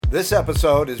This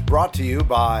episode is brought to you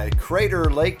by Crater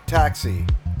Lake Taxi.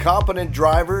 Competent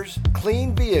drivers,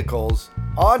 clean vehicles,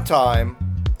 on time,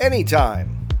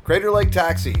 anytime. Crater Lake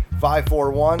Taxi,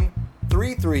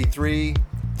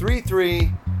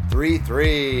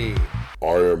 541-333-3333. I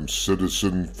am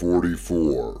Citizen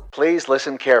 44. Please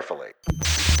listen carefully.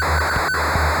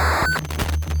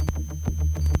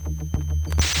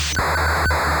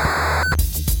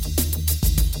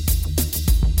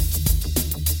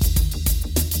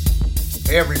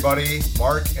 Hey everybody,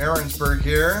 Mark Ahrensberg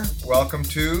here. Welcome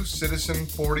to Citizen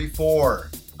 44.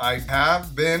 I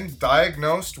have been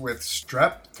diagnosed with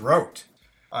strep throat.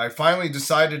 I finally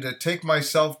decided to take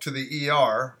myself to the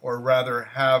ER, or rather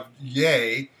have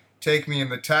Ye take me in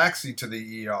the taxi to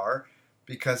the ER,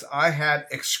 because I had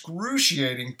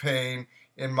excruciating pain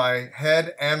in my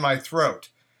head and my throat.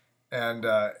 And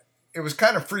it was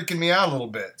kind of freaking me out a little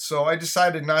bit. So I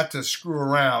decided not to screw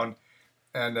around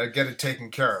and get it taken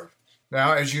care of.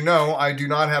 Now, as you know, I do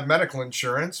not have medical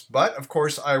insurance, but of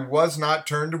course I was not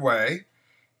turned away.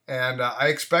 And I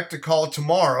expect a call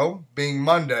tomorrow, being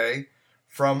Monday,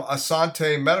 from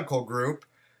Asante Medical Group,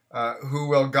 who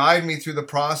will guide me through the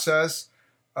process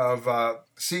of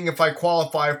seeing if I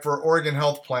qualify for Oregon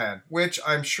Health Plan, which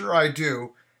I'm sure I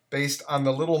do based on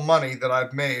the little money that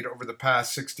I've made over the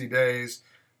past 60 days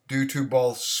due to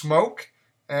both smoke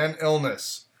and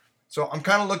illness. So I'm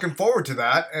kind of looking forward to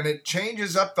that, and it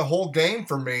changes up the whole game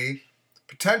for me,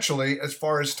 potentially, as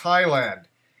far as Thailand.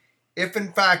 If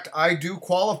in fact I do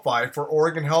qualify for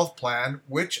Oregon Health Plan,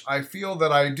 which I feel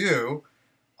that I do,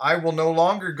 I will no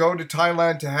longer go to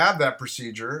Thailand to have that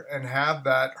procedure and have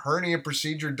that hernia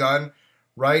procedure done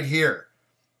right here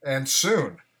and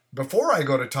soon, before I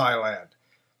go to Thailand.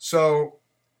 So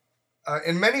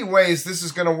in many ways, this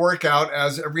is going to work out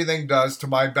as everything does to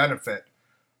my benefit.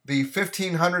 The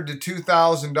 $1,500 to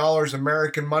 $2,000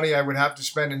 American money I would have to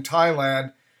spend in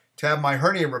Thailand to have my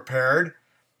hernia repaired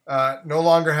no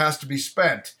longer has to be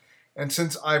spent. And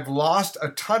since I've lost a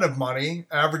ton of money,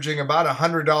 averaging about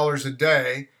 $100 a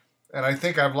day, and I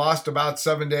think I've lost about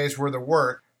 7 days worth of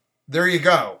work, there you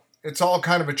go. It's all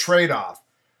kind of a trade-off.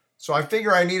 So I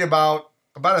figure I need about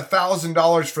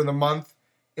 $1,000 for the month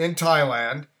in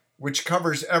Thailand, which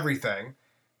covers everything.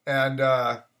 And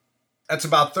that's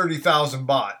about 30,000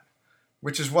 baht,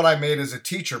 which is what I made as a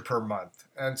teacher per month.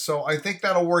 And so I think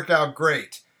that'll work out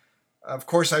great. Of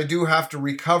course, I do have to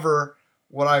recover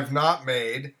what I've not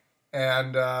made,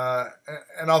 and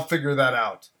I'll figure that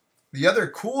out. The other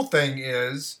cool thing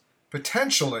is,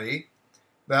 potentially,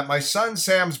 that my son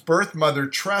Sam's birth mother,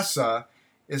 Tressa,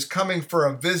 is coming for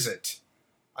a visit,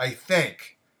 I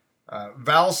think.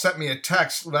 Val sent me a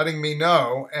text letting me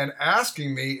know and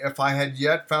asking me if I had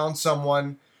yet found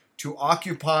someone to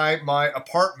occupy my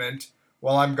apartment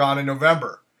while I'm gone in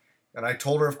November. And I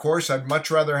told her, of course, I'd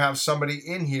much rather have somebody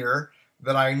in here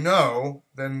that I know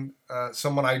than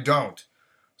someone I don't.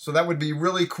 So that would be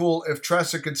really cool if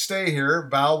Tressa could stay here.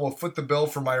 Val will foot the bill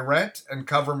for my rent and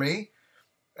cover me.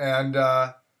 And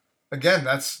again,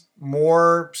 that's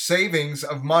more savings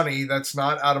of money that's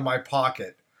not out of my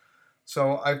pocket.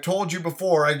 So I've told you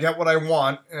before, I get what I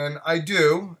want, and I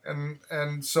do.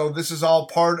 And so this is all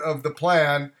part of the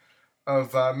plan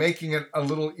of making it a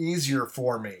little easier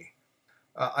for me.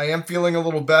 I am feeling a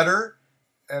little better,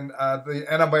 and the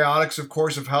antibiotics, of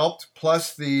course, have helped,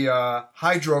 plus the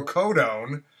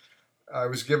hydrocodone. I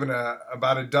was given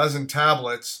about a dozen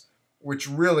tablets, which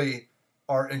really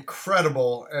are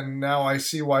incredible, and now I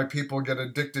see why people get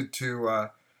addicted to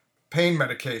pain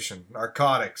medication,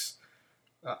 narcotics.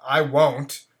 I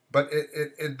won't, but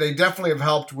they definitely have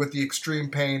helped with the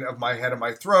extreme pain of my head and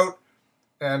my throat.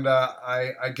 And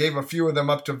I gave a few of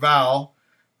them up to Val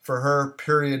for her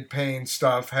period pain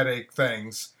stuff, headache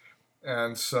things.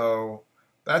 And so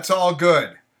that's all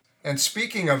good. And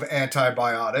speaking of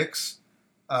antibiotics,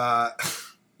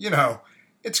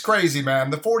 it's crazy, man.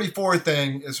 The 44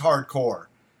 thing is hardcore.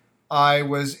 I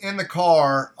was in the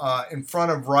car in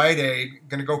front of Rite Aid,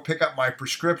 going to go pick up my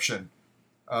prescription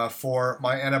for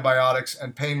my antibiotics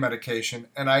and pain medication.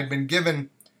 And I'd been given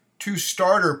 2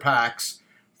 starter packs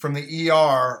from the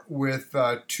ER with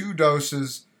 2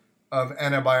 doses of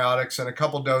antibiotics and a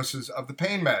couple doses of the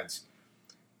pain meds.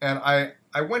 And I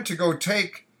went to go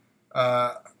take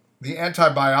the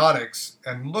antibiotics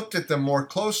and looked at them more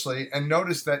closely and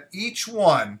noticed that each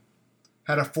one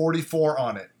had a 44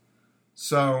 on it.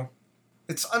 So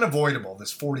it's unavoidable,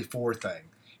 this 44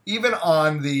 thing. Even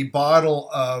on the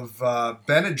bottle of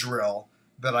Benadryl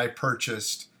that I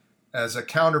purchased as a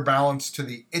counterbalance to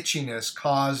the itchiness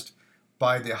caused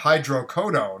by the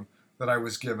hydrocodone that I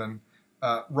was given,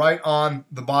 right on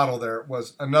the bottle there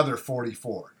was another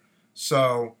 44.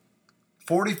 So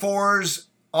 44s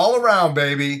all around,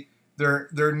 baby.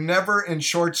 They're never in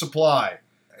short supply.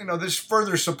 This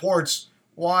further supports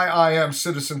why I am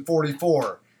Citizen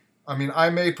 44. I mean, I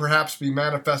may perhaps be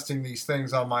manifesting these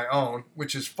things on my own,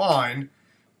 which is fine,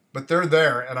 but they're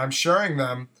there, and I'm sharing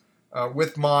them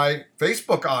with my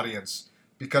Facebook audience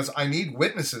because I need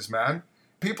witnesses, man.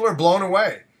 People are blown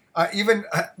away. Even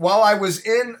while I was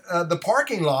in the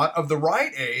parking lot of the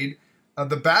Rite Aid,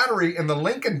 the battery in the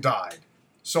Lincoln died.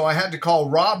 So I had to call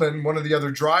Robin, one of the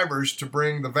other drivers, to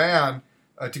bring the van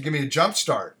to give me a jump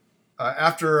start.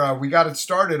 After we got it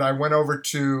started, I went over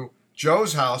to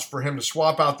Joe's house for him to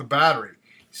swap out the battery.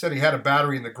 He said he had a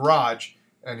battery in the garage,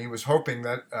 and he was hoping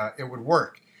that it would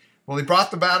work. Well, he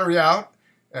brought the battery out,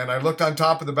 and I looked on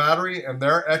top of the battery, and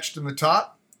there, etched in the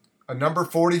top, a number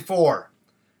 44.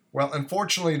 Well,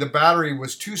 unfortunately, the battery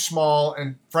was too small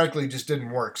and, frankly, just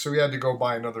didn't work, so he had to go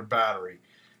buy another battery.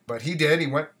 But he did. He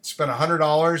spent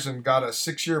 $100 and got a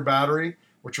 6-year battery,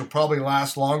 which will probably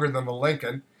last longer than the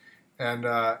Lincoln,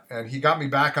 and he got me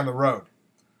back on the road.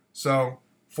 So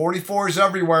 44s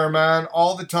everywhere, man,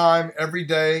 all the time, every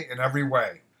day, in every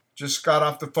way. Just got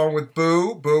off the phone with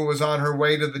Boo. Boo was on her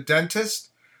way to the dentist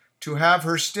to have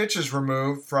her stitches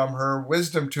removed from her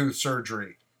wisdom tooth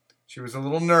surgery. She was a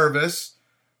little nervous,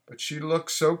 but she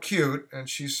looked so cute, and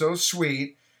she's so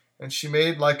sweet, and she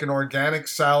made like an organic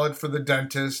salad for the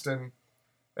dentist, and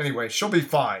anyway, she'll be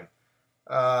fine.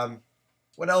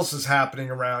 What else is happening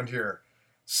around here?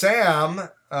 Sam,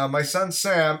 my son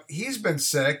Sam, he's been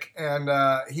sick, and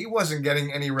he wasn't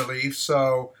getting any relief,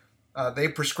 so they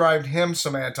prescribed him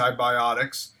some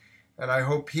antibiotics, and I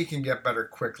hope he can get better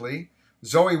quickly.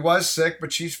 Zoe was sick,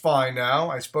 but she's fine now.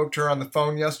 I spoke to her on the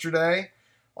phone yesterday.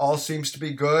 All seems to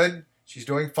be good. She's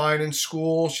doing fine in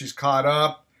school. She's caught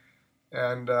up,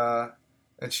 and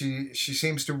she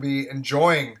seems to be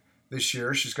enjoying this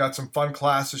year. She's got some fun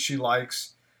classes she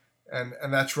likes, and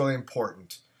that's really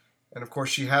important. And of course,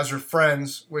 she has her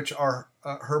friends, which are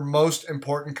her most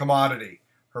important commodity.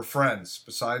 Her friends,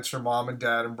 besides her mom and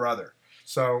dad and brother.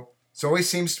 So Zoe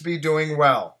seems to be doing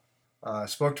well.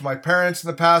 Spoke to my parents in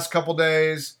the past couple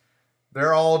days.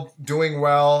 They're all doing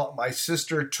well. My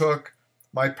sister took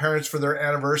my parents for their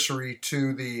anniversary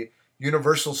to the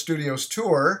Universal Studios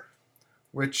tour,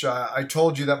 which I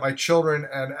told you that my children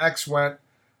and ex went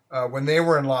when they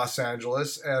were in Los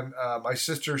Angeles. And my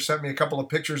sister sent me a couple of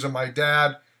pictures of my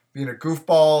dad being a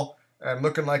goofball and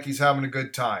looking like he's having a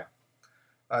good time.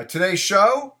 Today's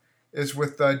show is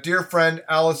with dear friend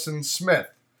Allison Smith.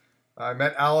 I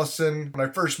met Allison when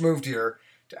I first moved here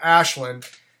to Ashland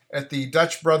at the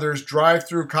Dutch Brothers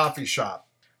drive-through coffee shop.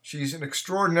 She's an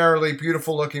extraordinarily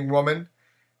beautiful-looking woman,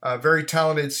 a very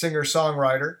talented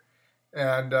singer-songwriter,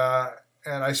 and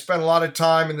I spent a lot of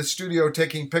time in the studio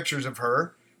taking pictures of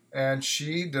her, and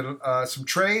she did some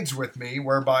trades with me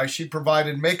whereby she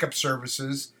provided makeup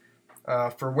services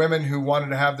for women who wanted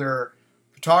to have their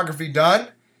photography done,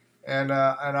 and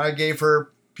I gave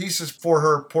her pieces for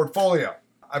her portfolio.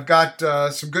 I've got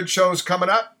some good shows coming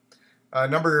up.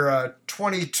 Number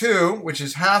 22, which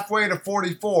is halfway to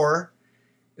 44,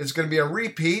 is going to be a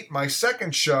repeat, my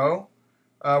second show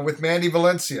with Mandy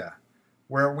Valencia,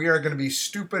 where we are going to be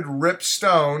stupid, ripped,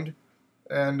 stoned,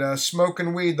 and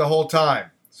smoking weed the whole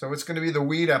time. So it's going to be the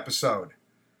weed episode.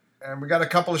 And we got a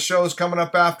couple of shows coming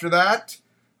up after that.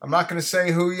 I'm not going to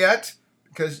say who yet,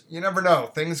 because you never know.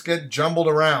 Things get jumbled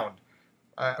around.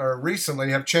 Or recently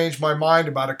have changed my mind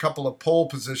about a couple of poll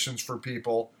positions for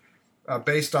people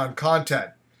based on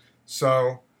content.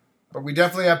 But we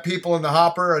definitely have people in the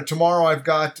hopper. Tomorrow I've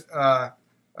got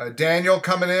Daniel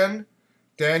coming in.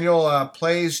 Daniel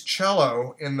plays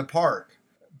cello in the park.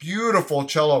 Beautiful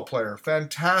cello player.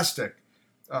 Fantastic.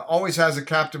 Always has a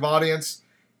captive audience.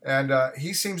 And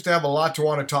he seems to have a lot to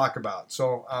want to talk about.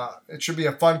 So it should be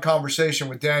a fun conversation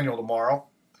with Daniel tomorrow.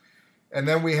 And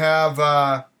then we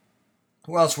have...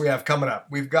 who else we have coming up?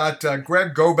 We've got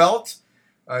Greg Gobelt,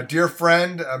 a dear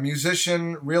friend, a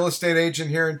musician, real estate agent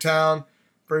here in town,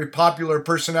 very popular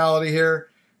personality here.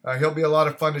 He'll be a lot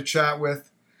of fun to chat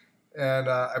with. And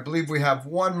I believe we have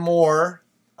one more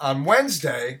on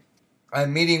Wednesday.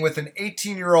 I'm meeting with an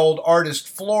 18-year-old artist,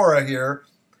 Flora, here,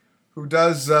 who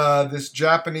does this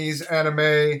Japanese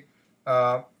anime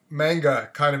manga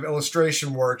kind of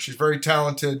illustration work. She's very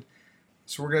talented.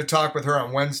 So we're going to talk with her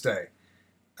on Wednesday.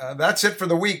 That's it for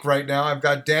the week right now. I've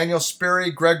got Daniel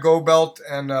Sperry, Greg Gobelt,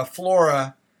 and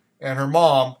Flora and her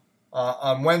mom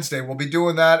on Wednesday. We'll be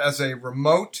doing that as a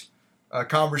remote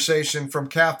conversation from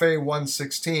Cafe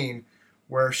 116,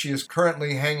 where she is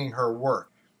currently hanging her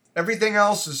work. Everything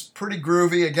else is pretty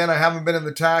groovy. Again, I haven't been in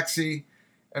the taxi,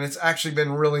 and it's actually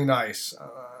been really nice.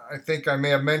 I think I may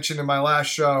have mentioned in my last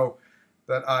show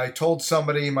that I told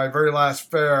somebody my very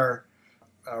last fare,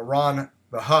 Ron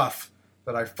the Huff,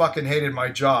 that I fucking hated my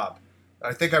job.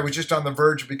 I think I was just on the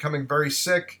verge of becoming very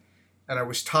sick, and I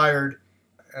was tired,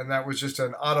 and that was just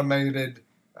an automated,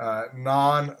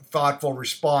 non-thoughtful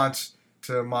response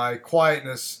to my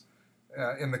quietness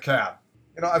in the cab.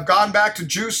 I've gone back to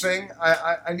juicing.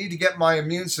 I need to get my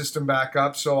immune system back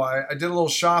up, so I did a little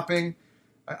shopping.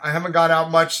 I haven't gone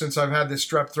out much since I've had this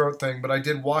strep throat thing, but I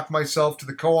did walk myself to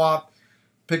the co-op,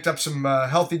 picked up some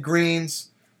healthy greens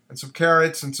and some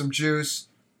carrots and some juice,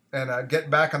 and getting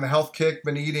back on the health kick.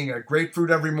 Been eating a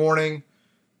grapefruit every morning.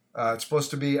 It's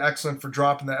supposed to be excellent for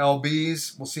dropping the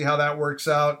lbs. We'll see how that works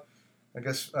out. I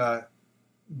guess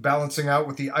balancing out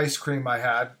with the ice cream I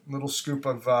had. A little scoop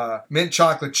of mint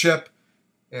chocolate chip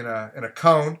in a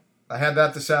cone. I had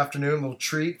that this afternoon, a little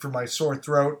treat for my sore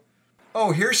throat.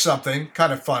 Oh, here's something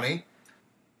kind of funny.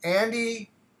 Andy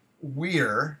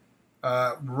Weir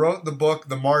wrote the book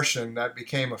The Martian that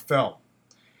became a film.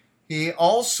 He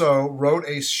also wrote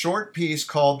a short piece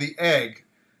called The Egg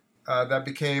that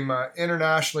became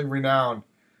internationally renowned.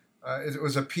 It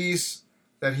was a piece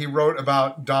that he wrote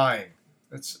about dying.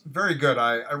 It's very good.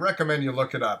 I recommend you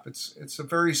look it up. It's a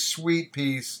very sweet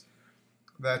piece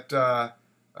that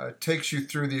takes you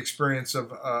through the experience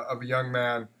of a young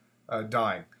man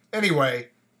dying. Anyway,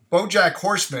 BoJack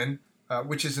Horseman,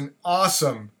 which is an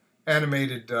awesome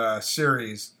animated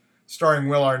series starring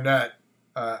Will Arnett,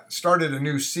 started a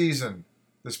new season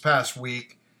this past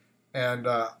week, and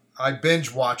I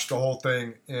binge watched the whole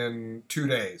thing in 2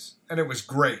 days, and it was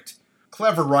great.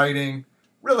 Clever writing,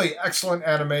 really excellent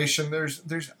animation.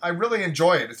 I really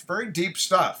enjoy it. It's very deep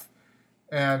stuff,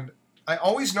 and I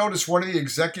always noticed one of the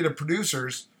executive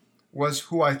producers was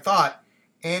who I thought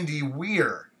Andy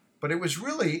Weir, but it was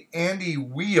really Andy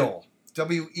Weil,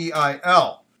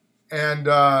 W-E-I-L, and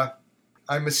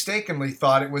I mistakenly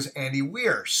thought it was Andy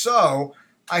Weir. So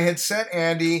I had sent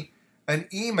Andy an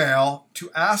email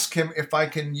to ask him if I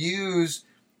can use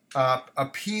a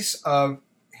piece of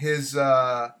his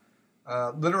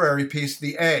literary piece,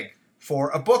 The Egg, for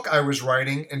a book I was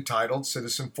writing entitled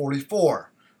Citizen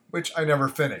 44, which I never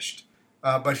finished.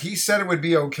 But he said it would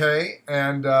be okay,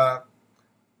 and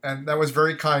that was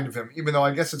very kind of him, even though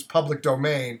I guess it's public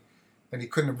domain, and he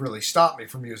couldn't have really stopped me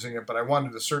from using it, but I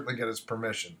wanted to certainly get his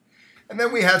permission. And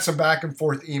then we had some back and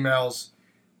forth emails,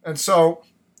 and so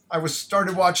I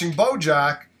started watching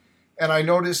BoJack, and I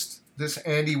noticed this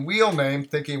Andy Weil name,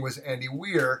 thinking it was Andy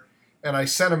Weir, and I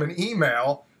sent him an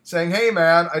email saying, "Hey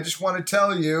man, I just want to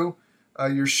tell you,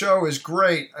 your show is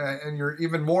great, and you're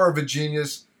even more of a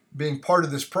genius being part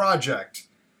of this project."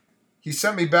 He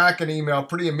sent me back an email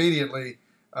pretty immediately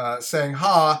saying,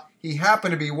 he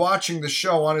happened to be watching the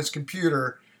show on his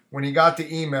computer when he got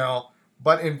the email,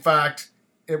 but in fact,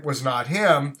 it was not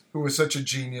him who was such a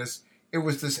genius. It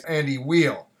was this Andy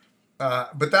Weil.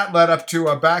 But that led up to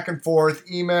a back and forth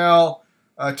email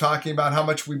talking about how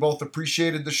much we both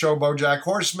appreciated the show BoJack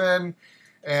Horseman.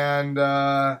 And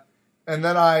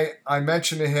then I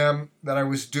mentioned to him that I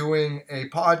was doing a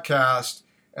podcast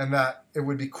and that it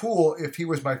would be cool if he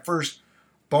was my first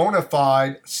bona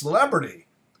fide celebrity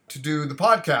to do the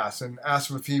podcast, and asked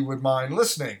him if he would mind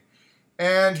listening.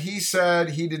 And he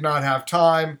said he did not have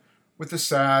time, with a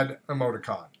sad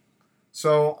emoticon.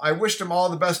 So I wished him all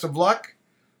the best of luck.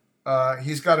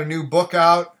 He's got a new book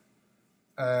out,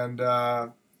 and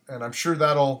I'm sure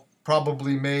that'll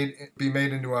probably be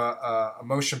made into a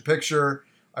motion picture.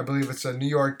 I believe it's a New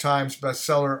York Times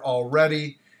bestseller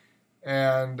already,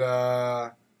 and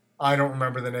I don't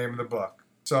remember the name of the book.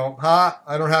 So,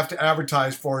 I don't have to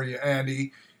advertise for you,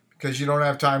 Andy, because you don't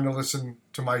have time to listen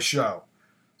to my show.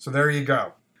 So there you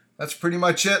go. That's pretty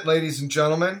much it, ladies and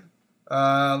gentlemen.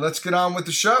 Let's get on with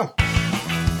the show.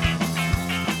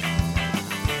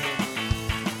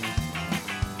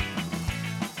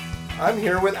 I'm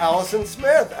here with Allison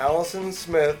Smith. Allison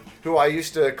Smith, who I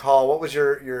used to call, what was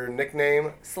your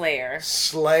nickname? Slayer.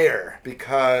 Slayer,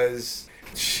 because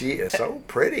she is so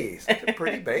pretty. Such a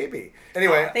pretty baby.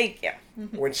 Anyway. Oh, thank you.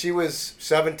 When she was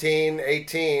 17,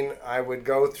 18, I would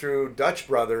go through Dutch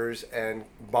Brothers and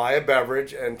buy a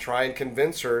beverage and try and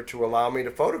convince her to allow me to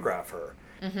photograph her.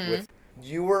 Mm-hmm.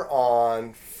 You were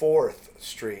on 4th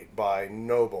Street by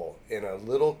Noble in a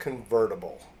little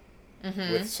convertible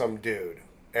with some dude.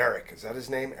 Eric, is that his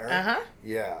name? Eric? Uh-huh.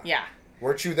 Yeah. Yeah.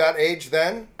 Weren't you that age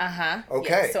then? Uh-huh.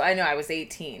 Okay. Yeah, so I know I was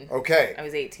 18. Okay. I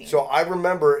was 18. So I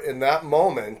remember in that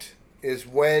moment is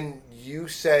when you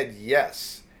said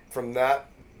yes. From that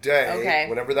day,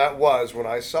 whenever that was, when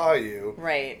I saw you,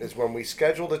 right, is when we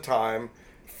scheduled a time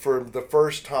for the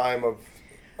first time of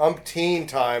umpteen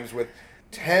times with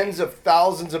tens of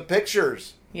thousands of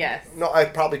pictures. Yes. No, I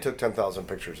probably took 10,000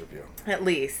 pictures of you. At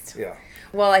least. Yeah.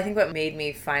 Well, I think what made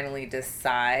me finally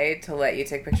decide to let you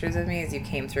take pictures of me is you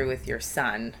came through with your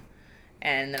son.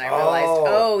 And then I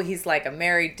realized, he's like a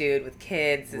married dude with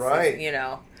kids. Right. You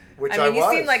know. Which I mean, you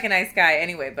was. seemed like a nice guy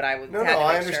anyway, but I was. No,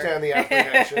 I understand the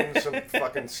apprehension. Some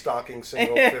fucking stalking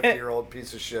single 50-year-old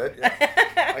piece of shit. Yeah,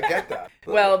 I get that.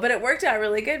 Well, but it worked out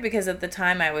really good because at the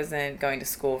time I wasn't going to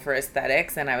school for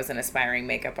aesthetics and I was an aspiring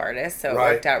makeup artist. So it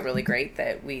worked out really great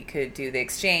that we could do the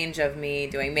exchange of me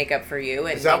doing makeup for you.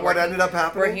 And is that what ended up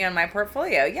happening? Working on my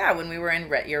portfolio. Yeah, when we were in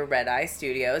your Red Eye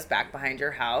Studios back behind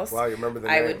your house. Wow, you remember the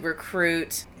name? I would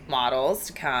recruit models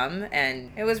to come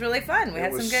and it was really fun. We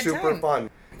had some good time. It was super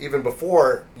fun. Even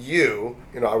before you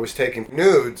know, I was taking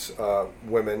nudes,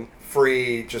 women,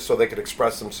 free, just so they could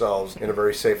express themselves in a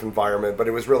very safe environment. But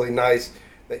it was really nice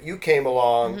that you came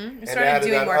along and started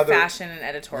doing more fashion and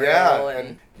editorial. Yeah,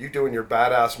 and you doing your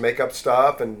badass makeup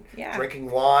stuff and drinking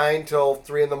wine till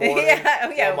 3 a.m. Yeah,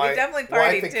 we definitely partied too.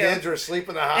 My wife and kids are asleep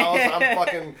in the house. I'm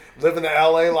fucking living the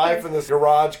LA life in this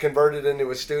garage converted into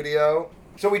a studio.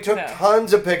 So we took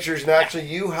tons of pictures, and actually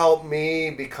you helped me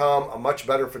become a much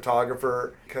better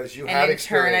photographer because you had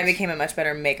experience. And in turn, I became a much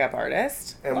better makeup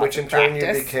artist. And which in turn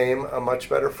you became a much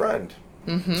better friend.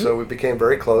 Mm-hmm. So we became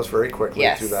very close very quickly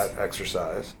through that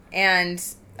exercise. And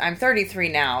I'm 33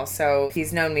 now, so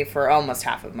he's known me for almost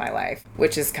half of my life,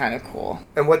 which is kind of cool.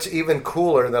 And what's even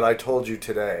cooler that I told you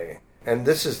today, and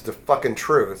this is the fucking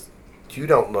truth, you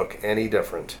don't look any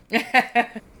different.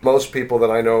 Most people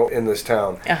that I know in this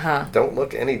town don't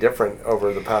look any different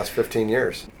over the past 15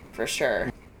 years. For sure.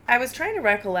 I was trying to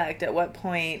recollect at what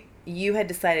point you had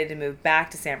decided to move back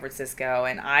to San Francisco,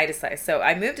 and I decided. So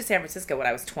I moved to San Francisco when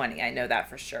I was 20. I know that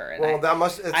for sure. And well,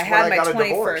 I had my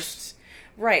 21st.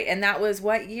 Right, and that was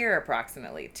what year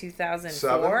approximately?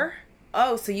 2004?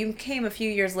 Oh, so you came a few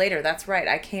years later. That's right.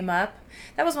 I came up.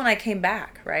 That was when I came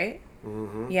back, right?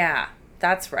 Mm-hmm. Yeah.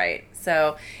 That's right.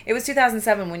 So it was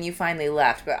 2007 when you finally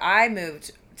left, but I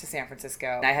moved to San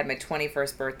Francisco. I had my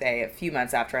 21st birthday a few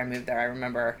months after I moved there, I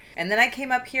remember. And then I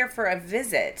came up here for a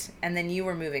visit, and then you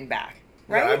were moving back,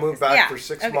 right? Yeah, I moved back for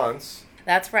 6 months.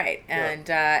 That's right. And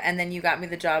and then you got me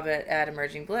the job at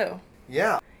Emerging Blue.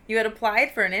 Yeah. You had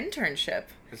applied for an internship.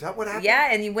 Is that what happened? Yeah,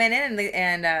 and you went in,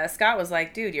 and Scott was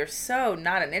like, dude, you're so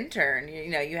not an intern. You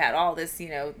know, you had all this,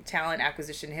 talent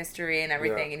acquisition history and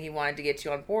everything, and he wanted to get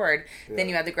you on board. Yeah. Then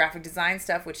you had the graphic design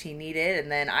stuff, which he needed, and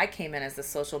then I came in as the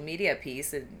social media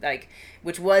piece,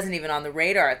 which wasn't even on the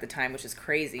radar at the time, which is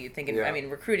crazy. You'd think, I mean,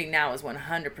 recruiting now is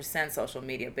 100% social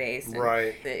media based.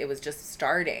 Right. It was just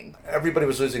starting. Everybody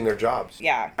was losing their jobs.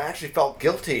 Yeah. I actually felt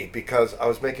guilty because I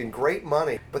was making great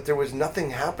money, but there was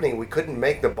nothing happening. We couldn't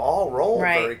make the ball roll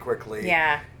very quickly.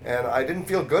 Yeah. And I didn't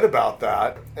feel good about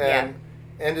that, and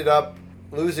ended up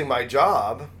losing my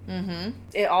job.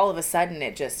 Mm-hmm. All of a sudden,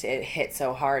 it hit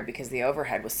so hard because the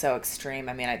overhead was so extreme.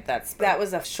 I mean, that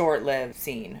was a short-lived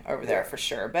scene over there for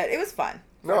sure, but it was fun.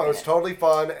 No, it was totally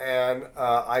fun, and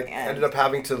I ended up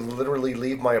having to literally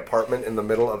leave my apartment in the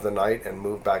middle of the night and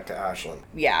move back to Ashland.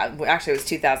 Yeah, actually it was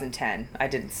 2010. I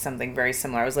did something very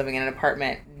similar. I was living in an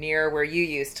apartment near where you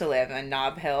used to live on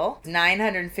Nob Hill.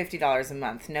 $950 a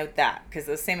month. Note that, because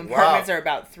those same apartments are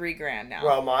about $3,000 now.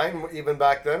 Well, mine, even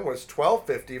back then, was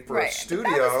 $1,250 for a studio.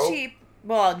 But that was cheap.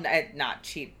 Well, not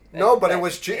cheap. No, but it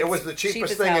was cheap. It was the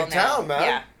cheapest thing in town, man.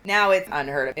 Yeah. Now it's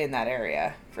unheard of in that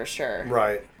area, for sure.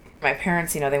 Right. My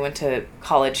parents, they went to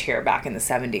college here back in the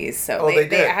 70s, so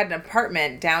they had an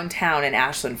apartment downtown in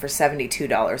Ashland for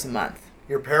 $72 a month.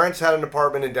 Your parents had an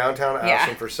apartment in downtown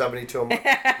Ashland for $72 a month.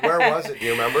 Where was it? Do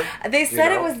you remember? They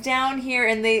said it was down here,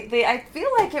 and they I feel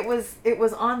like it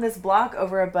was on this block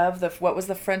over above what was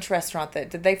the French restaurant that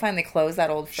did they finally close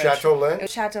that old French? Chateau Lynn? It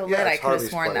was Chateau Lynn. I could have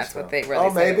sworn that's what they really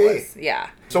said maybe. It was.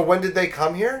 Yeah. So when did they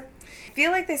come here? I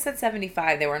feel like they said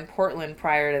 75. They were in Portland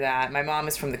prior to that. My mom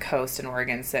is from the coast in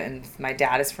Oregon, and my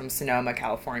dad is from Sonoma,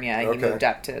 California. He moved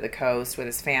up to the coast with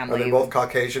his family. Are they both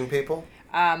Caucasian people?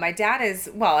 My dad is,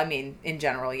 well, I mean, in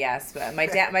general, yes. But my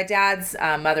dad's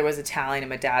mother was Italian, and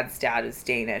my dad's dad is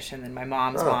Danish, and then my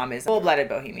mom's mom is full-blooded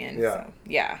Bohemian. Yeah. So,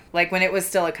 yeah. Like when it was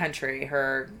still a country,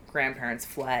 her grandparents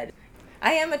fled.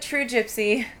 I am a true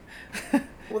gypsy.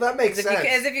 Well, that makes sense.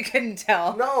 As if you couldn't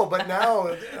tell. No, but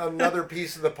now another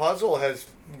piece of the puzzle has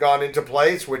gone into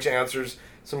place, which answers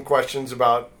some questions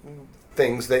about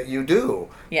things that you do.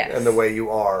 Yes. And the way you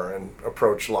are and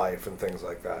approach life and things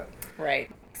like that. Right.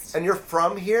 And you're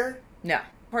from here? No.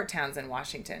 Port Townsend,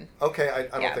 Washington. Okay, I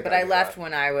don't think but I left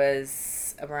when I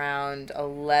was around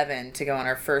 11 to go on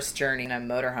our first journey in a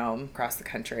motorhome across the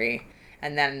country.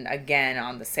 and then again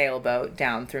on the sailboat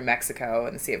down through Mexico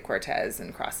and the Sea of Cortez and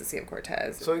across the Sea of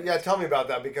Cortez. So yeah, tell me about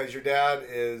that, because your dad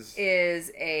is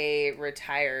a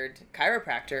retired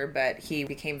chiropractor, but he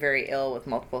became very ill with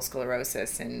multiple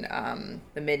sclerosis in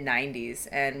the mid-90s,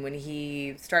 and when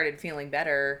he started feeling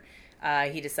better,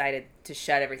 he decided to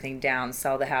shut everything down,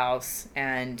 sell the house,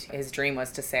 and his dream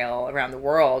was to sail around the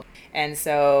world. And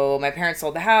so my parents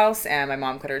sold the house, and my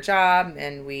mom quit her job,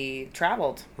 and we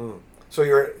traveled. So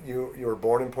you were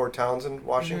born in Port Townsend,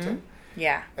 Washington? Mm-hmm.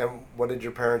 Yeah. And what did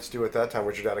your parents do at that time?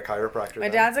 Was your dad a chiropractor? My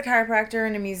dad's a chiropractor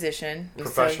and a musician.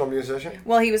 Professional musician?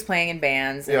 Well, he was playing in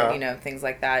bands and, Yeah. Things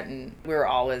like that. And we were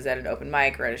always at an open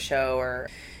mic or at a show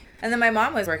And then my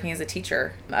mom was working as a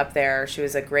teacher up there. She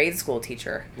was a grade school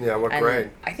teacher. Yeah, what grade?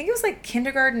 I think it was like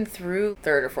kindergarten through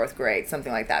 3rd or 4th grade,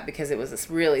 something like that, because it was this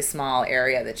really small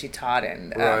area that she taught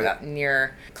in Right.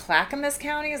 near Clackamas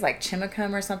County, is like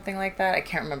Chimacum or something like that. I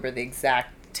can't remember the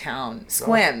exact town.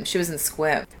 Sequim. She was in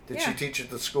Sequim. Did she teach at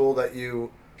the school that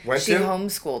you went She to?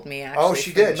 homeschooled me, actually. Oh,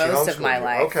 she did. For She most of my homeschooled you.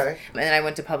 life. Okay. And then I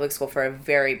went to public school for a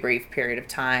very brief period of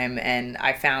time, and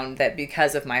I found that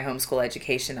because of my homeschool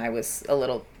education, I was a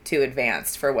little too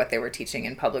advanced for what they were teaching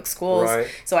in public schools. Right.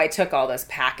 So I took all those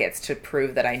packets to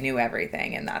prove that I knew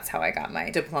everything, and that's how I got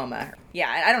my diploma. Yeah,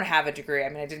 I don't have a degree. I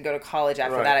mean, I didn't go to college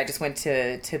after Right. that. I just went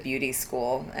to beauty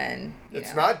school, and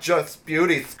It's not just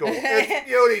beauty school. It's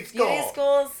beauty school. Beauty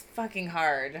school's fucking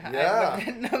hard. Yeah.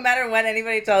 No matter what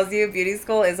anybody tells you, beauty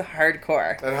school is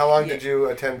hardcore. And how long did you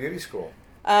attend beauty school?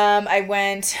 I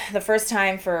went the first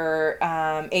time for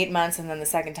 8 months, and then the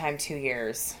second time 2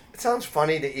 years. It sounds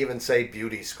funny to even say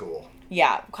beauty school.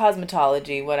 Yeah,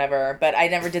 cosmetology, whatever. But I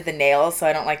never did the nails, so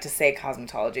I don't like to say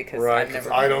cosmetology because Right, I've 'cause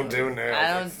never. I don't do nails.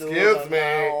 I don't do Excuse the me.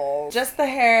 nails. Just the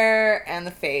hair and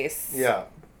the face. Yeah.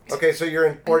 Okay, so you're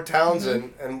in Port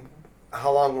Townsend, and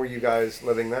how long were you guys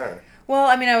living there? Well,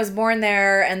 I mean, I was born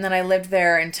there, and then I lived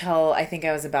there until I think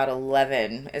I was about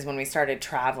 11 is when we started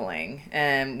traveling.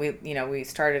 And we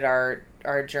started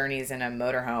our journeys in a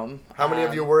motorhome. How many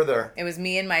of you were there? It was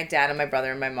me and my dad and my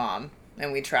brother and my mom,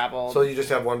 and we traveled. So you just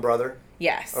have one brother?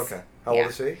 Yes. Okay. How old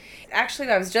is he? Actually,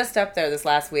 I was just up there this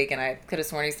last week, and I could have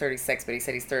sworn he's 36, but he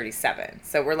said he's 37.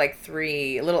 So we're like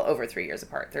a little over 3 years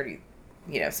apart. 30,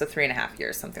 so 3.5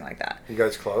 years, something like that. You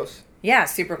guys close? Yeah,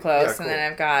 super close. Yeah, cool. And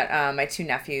then I've got my 2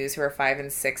 nephews who are 5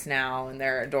 and 6 now, and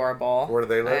they're adorable. Where do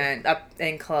they live? And up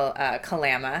in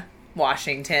Kalama,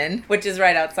 Washington, which is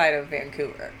right outside of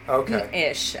Vancouver. Okay.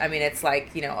 Ish. I mean, it's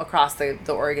like, across the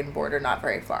Oregon border, not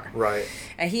very far. Right.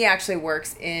 And he actually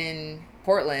works in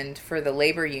Portland for the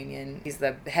labor union. He's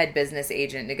the head business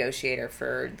agent negotiator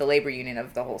for the labor union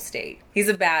of the whole state. He's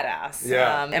a badass.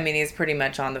 Yeah. I mean, he's pretty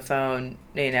much on the phone,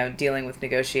 dealing with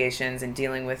negotiations and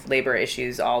dealing with labor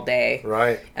issues all day.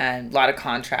 Right. And a lot of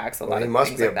contracts, a lot He of must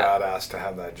things be like a that. badass to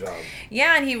have that job.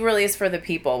 Yeah, and he really is for the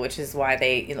people, which is why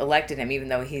they elected him, even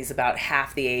though he's about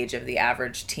half the age of the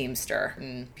average Teamster.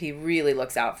 And he really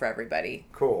looks out for everybody.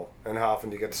 Cool. And how often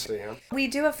do you get to see him? We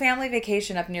do a family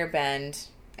vacation up near Bend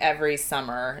every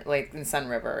summer, like in Sun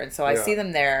River. And so I Yeah. see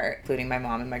them there, including my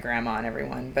mom and my grandma and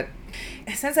everyone. But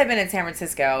since I've been in San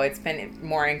Francisco, it's been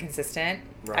more inconsistent.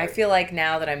 Right. I feel like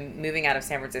now that I'm moving out of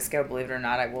San Francisco, believe it or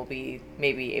not, I will be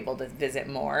maybe able to visit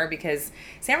more, because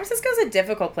San Francisco is a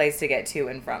difficult place to get to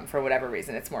and from for whatever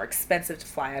reason. It's more expensive to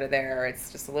fly out of there.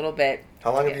 It's just a little bit...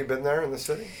 How long have you been there in the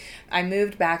city? I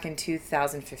moved back in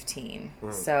 2015.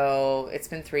 So it's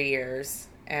been 3 years,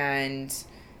 and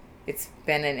it's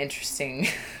been an interesting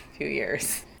few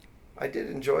years. I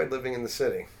did enjoy living in the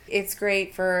city. It's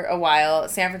great for a while.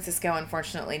 San Francisco,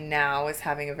 unfortunately, now is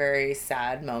having a very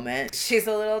sad moment. She's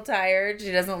a little tired.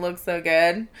 She doesn't look so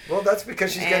good. Well, that's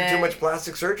because she's getting too And- much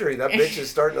plastic surgery. That bitch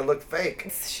is starting to look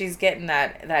fake. She's getting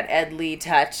that Ed Lee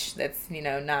touch that's,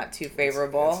 not too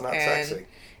favorable. It's not and sexy.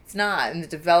 It's not. And the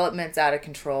development's out of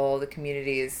control. The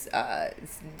community is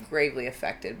gravely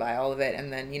affected by all of it.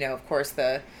 And then, of course,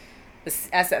 the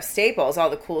SF staples, all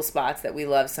the cool spots that we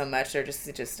love so much, they're just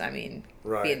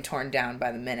Right. being torn down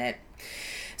by the minute.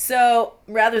 So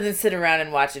rather than sit around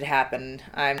and watch it happen,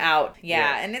 I'm out.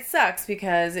 Yeah, Yes. and it sucks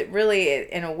because it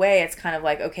really, in a way, it's kind of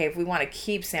like, okay, if we want to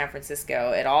keep San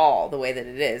Francisco at all the way that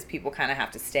it is, people kind of have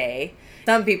to stay.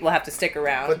 Some people have to stick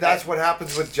around. But that's what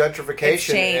happens with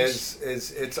gentrification. changed.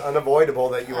 Is it's unavoidable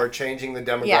that you are changing the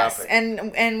demographic. Yes,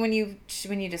 and when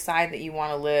you decide that you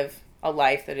want to live a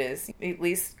life that is at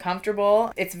least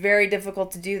comfortable, it's very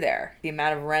difficult to do there. The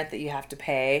amount of rent that you have to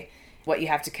pay, what you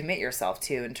have to commit yourself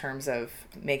to in terms of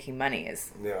making money is.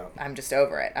 Yeah. I'm just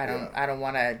over it. I don't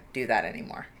want to do that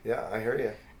anymore. Yeah, I hear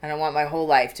you. I don't want my whole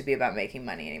life to be about making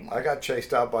money anymore. I got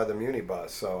chased out by the Muni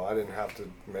bus, so I didn't have to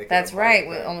make it. That's right.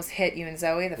 We almost hit you and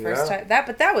Zoe the first time. That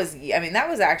was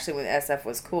actually when SF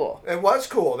was cool. It was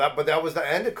cool. But that was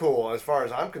the end of cool as far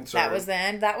as I'm concerned. That was the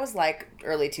end. That was like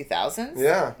early 2000s.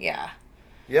 Yeah. Yeah.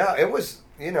 Yeah, it was,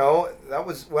 that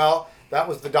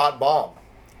was the dot bomb.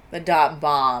 The dot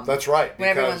bomb. That's right. When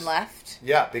everyone left?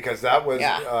 Yeah, because that was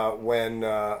when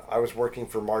I was working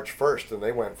for March 1st, and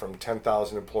they went from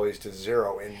 10,000 employees to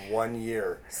 0 in 1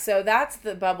 year. So that's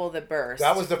the bubble that burst.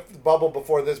 That was the bubble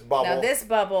before this bubble. Now this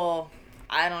bubble,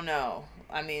 I don't know.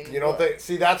 I mean... You don't think...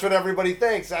 See, that's what everybody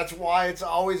thinks. That's why it's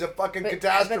always a fucking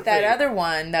catastrophe. But that other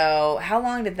one, though, how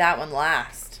long did that one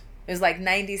last? It was like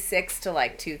 96 to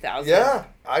like 2000. Yeah.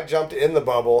 I jumped in the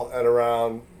bubble at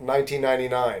around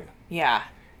 1999. Yeah.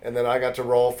 And then I got to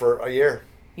roll for a year.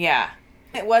 Yeah.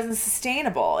 It wasn't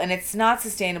sustainable, and it's not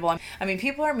sustainable. I mean,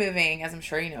 people are moving, as I'm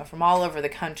sure you know, from all over the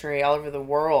country, all over the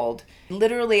world.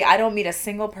 Literally, I don't meet a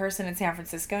single person in San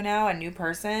Francisco now, a new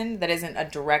person, that isn't a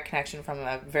direct connection from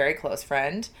a very close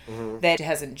friend that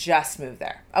hasn't just moved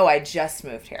there. Oh, I just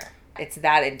moved here. It's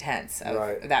that intense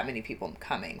of that many people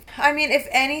coming. I mean, if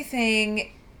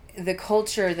anything... The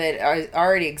culture that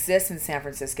already exists in San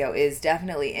Francisco is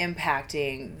definitely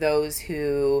impacting those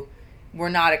who were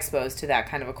not exposed to that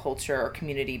kind of a culture or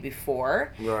community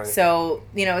before. Right. So,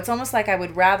 it's almost like I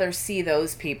would rather see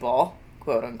those people,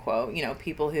 quote unquote,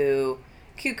 people who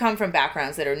come from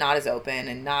backgrounds that are not as open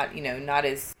and not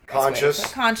as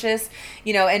conscious,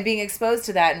 and being exposed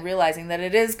to that and realizing that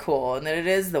it is cool and that it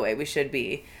is the way we should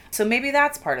be. So maybe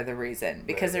that's part of the reason,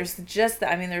 because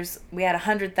we had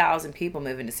 100,000 people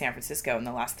move into San Francisco in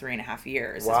the last 3.5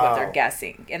 years, is what they're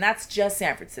guessing. And that's just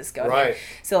San Francisco. Right. I mean,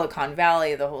 Silicon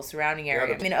Valley, the whole surrounding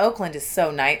area. I mean, Oakland is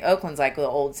so nice. Oakland's like the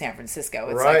old San Francisco.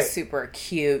 It's like super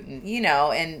cute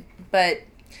and, but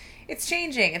it's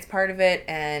changing. It's part of it.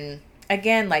 And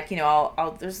again,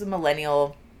 there's the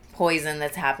millennial poison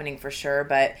that's happening for sure,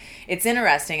 but it's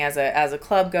interesting as a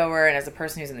club goer and as a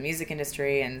person who's in the music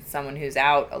industry and someone who's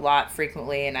out a lot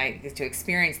frequently, and I get to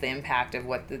experience the impact of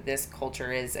what this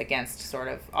culture is against sort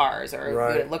of ours, or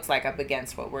what it looks like up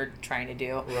against what we're trying to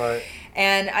do. Right.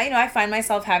 And I find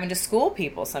myself having to school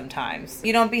people sometimes.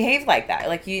 You don't behave like that.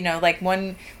 Like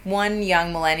one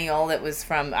young millennial that was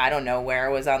from I don't know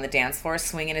where was on the dance floor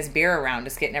swinging his beer around,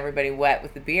 just getting everybody wet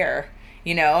with the beer.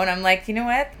 And I'm like, you know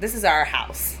what? This is our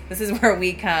house. This is where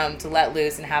we come to let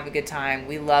loose and have a good time.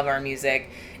 We love our music.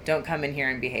 Don't come in here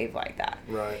and behave like that.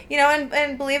 Right.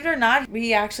 And believe it or not,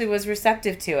 he actually was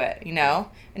receptive to it,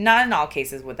 And not in all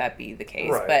cases would that be the case.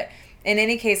 Right. But in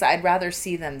any case, I'd rather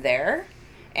see them there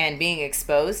and being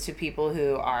exposed to people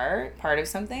who are part of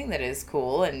something that is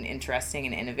cool and interesting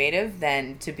and innovative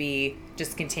than to be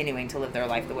just continuing to live their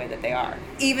life the way that they are.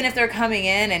 Even if they're coming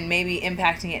in and maybe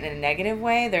impacting it in a negative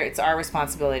way, it's our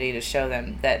responsibility to show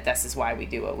them that this is why we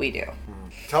do what we do.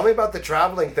 Tell me about the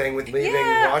traveling thing with leaving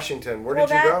Washington. Where did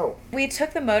you go? We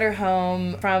took the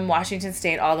motorhome from Washington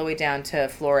State all the way down to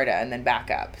Florida and then back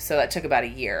up. So that took about a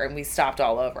year, and we stopped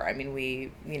all over. I mean,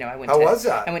 I went. How was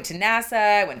that? I went to NASA.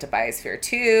 I went to Biosphere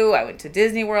 2. I went to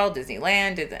Disney World,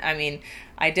 Disneyland.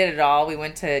 I did it all. We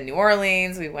went to New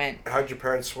Orleans. How'd your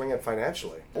parents swing it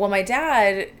financially? Well, my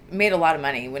dad made a lot of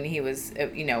money when he was a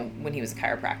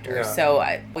chiropractor. Yeah.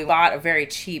 So we bought a very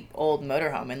cheap old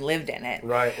motorhome and lived in it.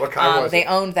 Right. What kind was it? They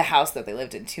owned the house that they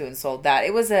lived in too and sold that.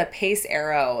 It was a Pace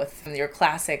Arrow, from your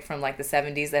classic from like the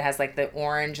 70s that has like the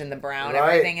orange and the brown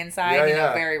everything inside.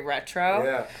 Yeah, very retro.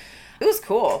 Yeah. It was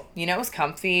cool. It was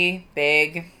comfy,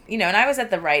 big. And I was at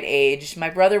the right age.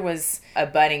 My brother was a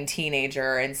budding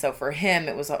teenager, and so for him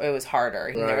it was harder.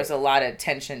 Right. There was a lot of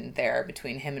tension there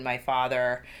between him and my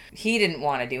father. He didn't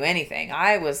want to do anything.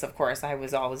 I was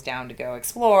always down to go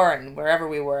explore, and wherever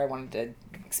we were, I wanted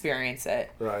to experience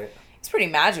it. Right. It's pretty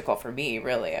magical for me,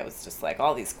 really. I was just like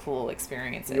all these cool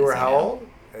experiences. You were how old?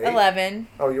 8? 11.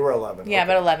 Oh, you were 11. Yeah,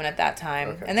 about 11 at that time.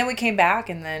 Okay. And then we came back,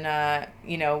 and then,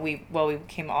 we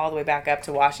came all the way back up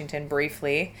to Washington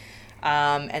briefly.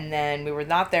 And then we were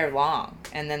not there long.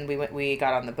 And then we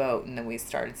got on the boat, and then we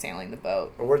started sailing the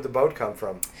boat. Well, where'd the boat come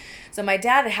from? So my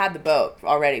dad had the boat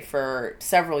already for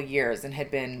several years and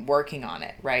had been working on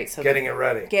it, right? So Getting it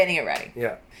ready.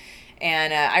 Yeah.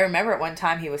 And I remember at one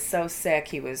time he was so sick.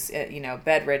 He was,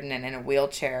 bedridden and in a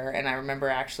wheelchair. And I remember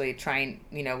actually trying,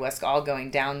 us all going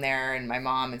down there, and my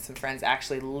mom and some friends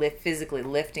actually physically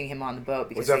lifting him on the boat.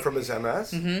 Because was that from his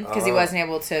MS? Mm-hmm, because he wasn't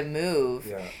able to move.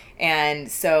 Yeah.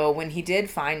 And so when he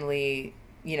did finally,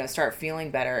 start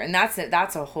feeling better, and that's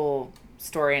a whole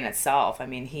story in itself. I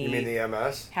mean, You mean the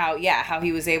MS? How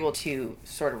he was able to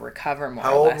sort of recover more.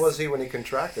 How old was he when he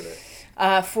contracted it?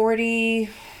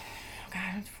 40.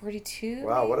 God, 42.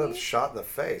 Wow, what a maybe? shot in the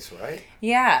face, right?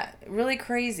 Yeah, really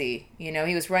crazy. You know,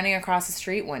 he was running across the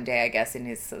street one day, I guess, and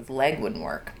his leg wouldn't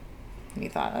work. And he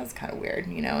thought, that's kind of weird,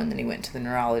 you know, and then he went to the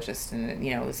neurologist, and,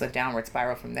 you know, it was a downward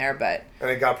spiral from there, but... And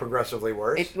it got progressively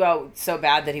worse? So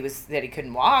bad that he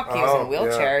couldn't walk. He was in a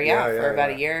wheelchair, for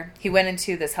about a year. He went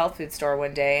into this health food store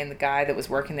one day, and the guy that was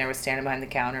working there was standing behind the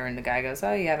counter, and the guy goes,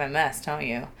 oh, you have MS, don't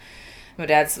you? My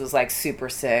dad was, like, super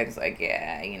sick. He's like,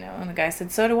 yeah, you know, and the guy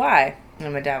said, so do I.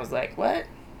 And my dad was like, what?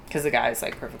 Because the guy's,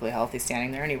 like, perfectly healthy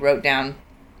standing there, and he wrote down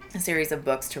a series of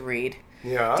books to read.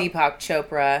 Yeah. Deepak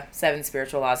Chopra, 7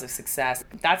 Spiritual Laws of Success.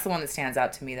 That's the one that stands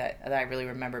out to me that I really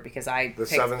remember because The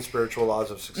 7 Spiritual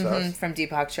Laws of Success? From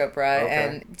Deepak Chopra. Okay.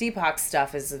 And Deepak's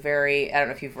stuff is very, I don't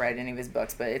know if you've read any of his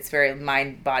books, but it's very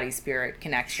mind, body, spirit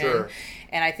connection. Sure.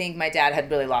 And I think my dad had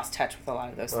really lost touch with a lot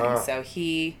of those things. So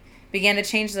he began to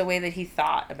change the way that he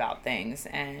thought about things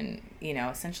and, you know,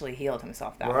 essentially healed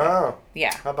himself that way. Wow.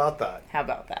 Yeah. How about that? How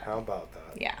about that?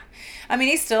 Yeah. I mean,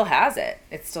 he still has it.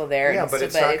 It's still there. Yeah, but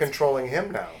it's not controlling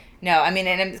him now. No, I mean,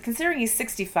 and considering he's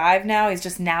 65 now, he's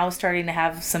just now starting to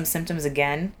have some symptoms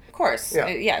again. Of course.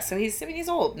 Yeah. So he's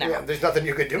old now. Yeah, there's nothing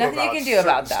you can do Nothing about you can do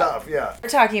about that. stuff, yeah. We're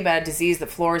talking about a disease that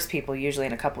floors people usually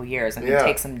in a couple years and then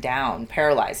takes them down,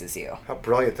 paralyzes you. How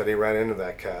brilliant that he ran into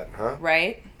that cat, huh?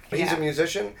 Right? He's a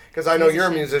musician? Because I know you're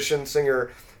a musician,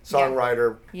 singer,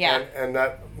 songwriter. Yeah. And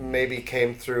that maybe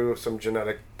came through some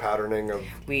genetic patterning of...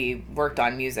 We worked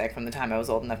on music from the time I was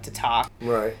old enough to talk.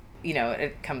 Right. You know,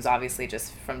 it comes obviously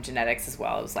just from genetics as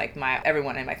well. It was like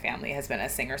everyone in my family has been a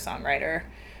singer-songwriter,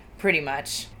 pretty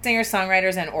much.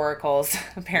 Singer-songwriters and oracles,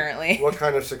 apparently. What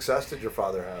kind of success did your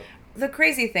father have? The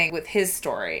crazy thing with his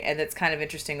story, and that's kind of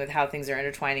interesting with how things are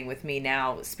intertwining with me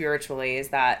now spiritually, is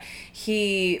that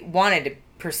he wanted to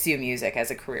pursue music as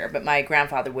a career, but my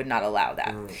grandfather would not allow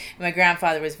that. My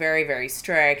grandfather was very, very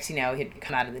strict. You know, he'd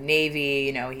come out of the Navy.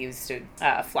 You know, he used to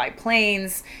fly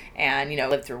planes and, you know,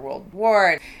 lived through World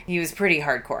War. He was pretty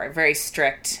hardcore, very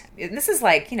strict. And this is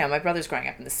like, you know, my brother's growing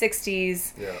up in the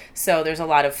 60s. Yeah. So there's a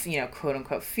lot of, you know, quote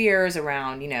unquote fears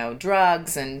around, you know,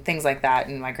 drugs and things like that.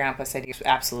 And my grandpa said, you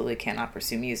absolutely cannot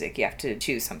pursue music. You have to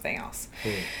choose something else.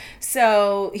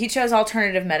 So he chose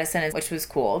alternative medicine, which was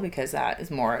cool because that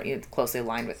is more closely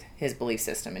aligned with his belief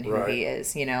system and who he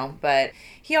is, you know. But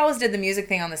he always did the music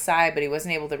thing on the side, but he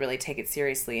wasn't able to really take it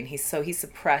seriously. And he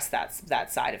suppressed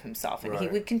that side of himself. And he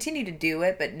would continue to do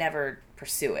it, but never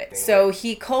pursue it. So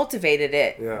he cultivated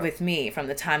it with me from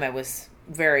the time I was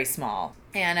very small.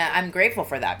 And I'm grateful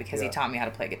for that because he taught me how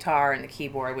to play guitar and the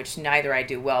keyboard, which neither I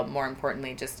do well. More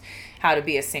importantly, just how to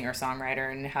be a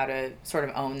singer-songwriter and how to sort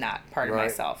of own that part of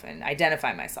myself and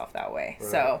identify myself that way.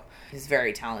 So he's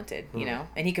very talented, you know,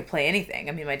 and he could play anything.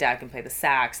 I mean, my dad can play the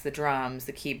sax, the drums,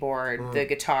 the keyboard, the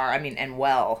guitar. I mean, and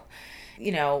well,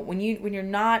 you know, when you're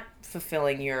not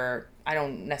fulfilling your, I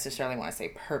don't necessarily want to say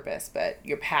purpose, but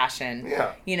your passion,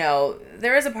 you know,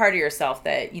 there is a part of yourself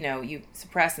that, you know, you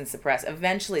suppress.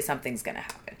 Eventually something's going to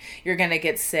happen. You're going to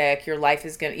get sick. Your life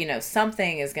is going to, you know,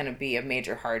 something is going to be a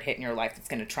major hard hit in your life that's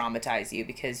going to traumatize you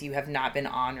because you have not been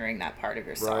honoring that part of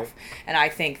yourself. And I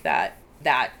think that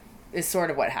is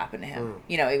sort of what happened to him.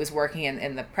 You know, he was working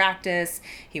in the practice.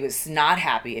 He was not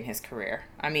happy in his career.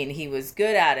 I mean, he was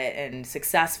good at it and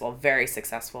successful, very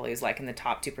successful. He was like in the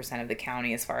top 2% of the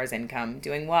county as far as income,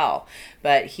 doing well.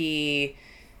 But he,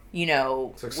 you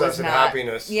know, success and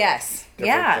happiness. Yes.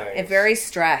 Yeah. And very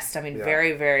stressed. I mean,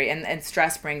 very, very, and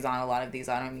stress brings on a lot of these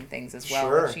autoimmune things as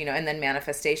well. Which, you know, and then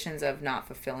manifestations of not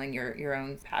fulfilling your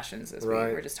own passions as we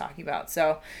were just talking about.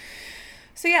 So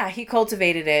yeah, he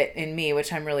cultivated it in me,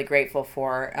 which I'm really grateful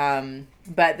for.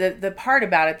 But the part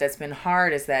about it that's been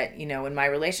hard is that, you know, when my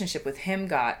relationship with him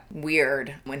got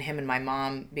weird, when him and my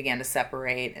mom began to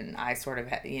separate, and I sort of,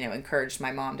 you know, encouraged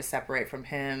my mom to separate from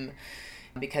him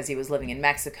because he was living in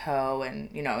Mexico, and,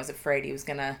 you know, I was afraid he was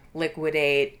going to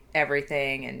liquidate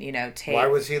everything and, you know, take... Why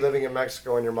was he living in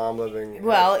Mexico and your mom living...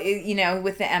 Well, you know,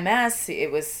 with the MS,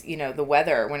 it was, you know, the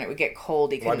weather, when it would get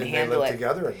cold, he couldn't handle it. Why didn't they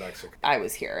live together in Mexico? I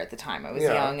was here at the time. I was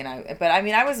young, but I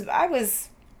mean, I was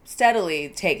steadily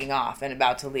taking off and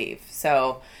about to leave.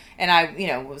 So, and I, you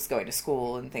know, was going to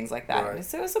school and things like that. Right.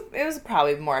 So it was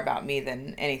probably more about me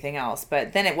than anything else.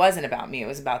 But then it wasn't about me. It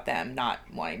was about them not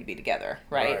wanting to be together,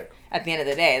 right? At the end of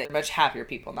the day, they're much happier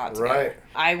people not together. Right.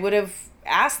 I would have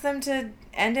asked them to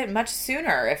end it much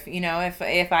sooner if, you know,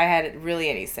 if I had really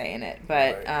any say in it.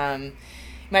 But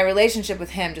my relationship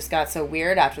with him just got so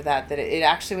weird after that it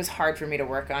actually was hard for me to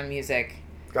work on music.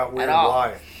 Got weird. At all.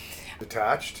 Why?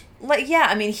 Detached? Like, yeah,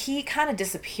 I mean, he kind of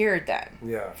disappeared then.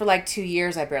 Yeah. For like 2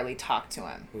 years, I barely talked to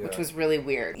him, which was really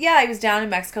weird. Yeah, he was down in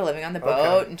Mexico living on the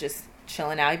boat and just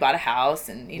chilling out. He bought a house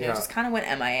and, just kind of went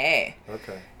MIA.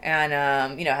 Okay. And,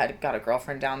 had got a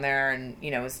girlfriend down there and,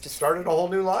 was just... Started a whole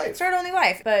new life.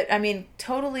 But,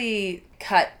 totally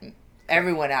cut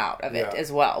everyone out of it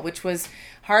as well, which was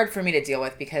hard for me to deal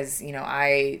with because,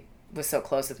 I was so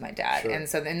close with my dad. Sure. And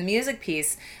so in the music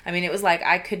piece, it was like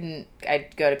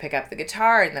I'd go to pick up the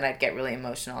guitar and then I'd get really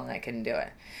emotional and I couldn't do it.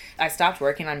 I stopped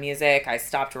working on music. I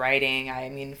stopped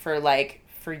writing.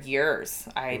 For years,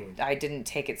 I didn't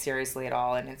take it seriously at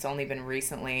all. And it's only been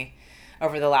recently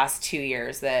over the last 2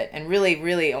 years and really,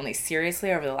 really only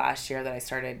seriously over the last year that I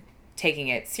started taking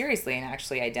it seriously and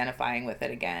actually identifying with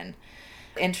it again.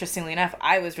 Interestingly enough,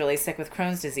 I was really sick with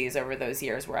Crohn's disease over those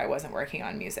years where I wasn't working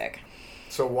on music.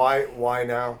 So why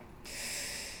now?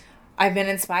 I've been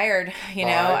inspired,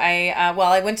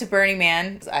 I went to Burning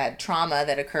Man. I had trauma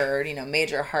that occurred,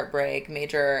 major heartbreak,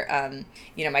 major,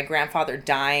 my grandfather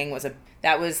dying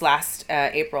that was last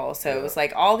April. So it was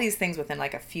like all these things within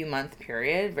like a few month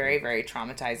period, very, very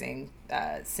traumatizing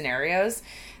scenarios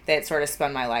that sort of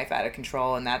spun my life out of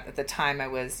control. And that at the time I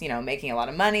was, making a lot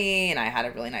of money and I had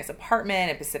a really nice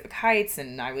apartment in Pacific Heights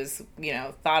and I was,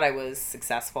 thought I was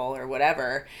successful or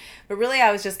whatever. But really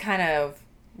I was just kind of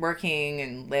working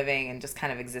and living and just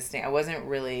kind of existing. I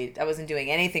wasn't doing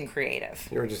anything creative.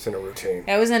 You were just in a routine.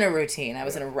 I was in a routine. I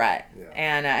was in a rut. Yeah.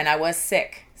 And I was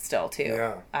sick still too.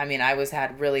 Yeah.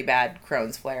 Had really bad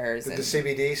Crohn's flares. Did the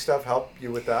CBD stuff help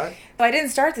you with that? So I didn't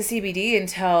start the CBD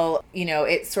until,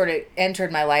 it sort of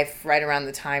entered my life right around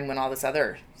the time when all this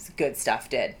other good stuff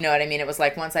did. You know what I mean? It was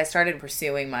like once I started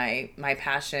pursuing my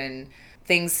passion,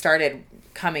 things started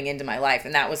coming into my life,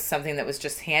 and that was something that was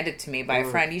just handed to me by a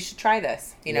friend. You should try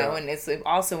this, and it's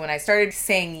also when I started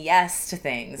saying yes to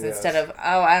things instead of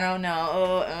I don't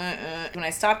know, when I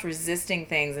stopped resisting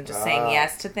things and just saying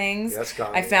yes to things,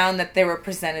 I found that they were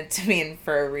presented to me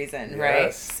for a reason,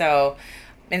 right? So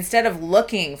instead of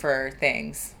looking for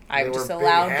things, I just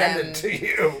allowed them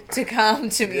to come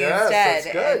to me instead.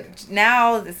 That's good. And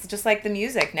now it's just like the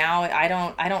music. Now I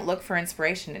don't look for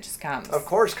inspiration; it just comes. Of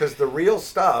course, because the real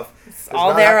stuff is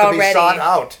all there already. Be sought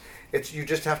out. You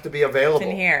just have to be available.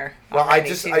 It's in here. Well, I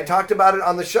talked about it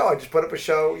on the show. I just put up a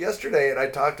show yesterday, and I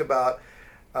talked about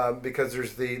because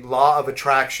there's the law of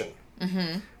attraction.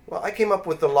 Mm-hmm. Well, I came up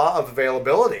with the law of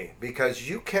availability because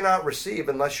you cannot receive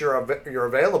unless you're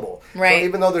available. Right. So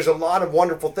even though there's a lot of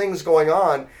wonderful things going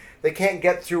on, they can't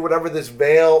get through whatever this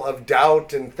veil of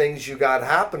doubt and things you got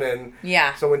happening.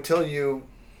 Yeah. So until you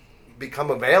become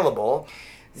available,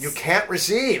 you can't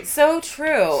receive. So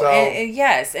true.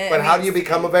 Yes. But how do you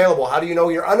become available? How do you know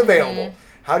you're unavailable?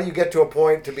 Mm-hmm. How do you get to a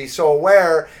point to be so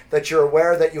aware that you're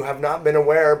aware that you have not been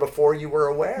aware before you were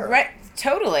aware? Right.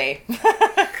 Totally.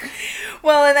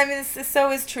 Well, and this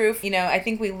so is true. I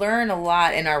think we learn a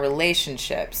lot in our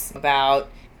relationships about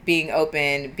being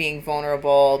open, being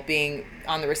vulnerable, being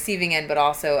on the receiving end, but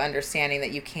also understanding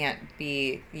that you can't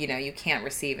you can't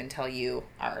receive until you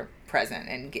are present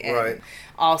and right.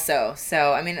 Also.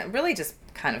 So, it really just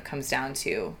kind of comes down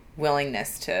to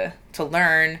willingness to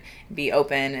learn, be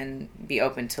open, and be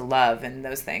open to love and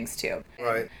those things too.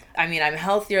 Right. I'm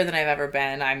healthier than I've ever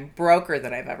been. I'm broker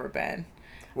than I've ever been.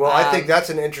 Well, I think that's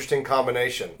an interesting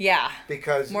combination. Yeah.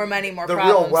 Because more money, more the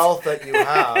problems. Real wealth that you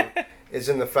have is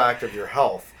in the fact of your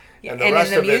health. Yeah, and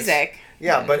rest in the music.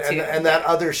 Yeah, but and that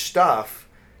other stuff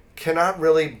cannot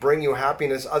really bring you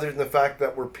happiness other than the fact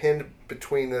that we're pinned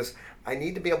between this. I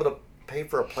need to be able to pay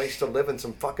for a place to live and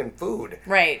some fucking food.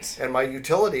 Right. And my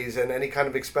utilities and any kind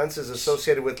of expenses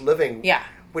associated with living. Yeah.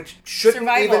 Which shouldn't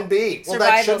even be. Well,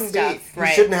 that shouldn't be. You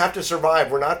shouldn't have to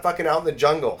survive. We're not fucking out in the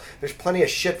jungle. There's plenty of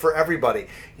shit for everybody.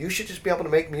 You should just be able to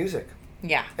make music.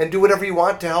 Yeah. And do whatever you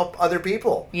want to help other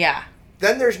people. Yeah.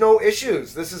 Then there's no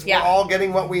issues. We're all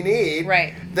getting what we need.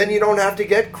 Right. Then you don't have to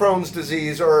get Crohn's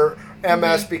disease or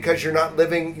MS because you're not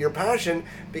living your passion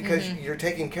because you're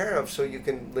taken care of so you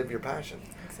can live your passion.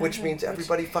 Exactly. Which means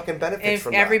everybody fucking benefits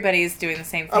from that. Everybody's doing the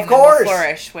same thing, of course. Then we'll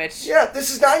flourish, which... Yeah,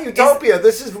 this is not utopia.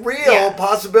 This is real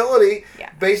possibility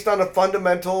based on a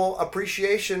fundamental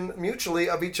appreciation mutually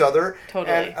of each other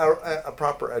and a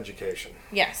proper education.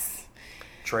 Yes.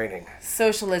 Training.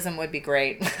 Socialism would be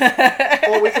great.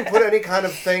 Well, we can put any kind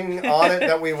of thing on it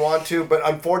that we want to, but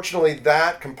unfortunately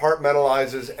that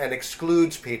compartmentalizes and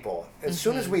excludes people. As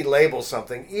soon as we label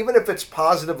something, even if it's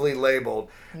positively labeled,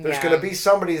 there's going to be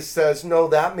somebody that says, no,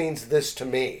 that means this to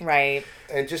me. Right.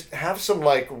 and just have some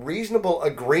like reasonable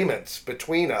agreements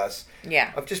between us.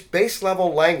 Yeah. Of just base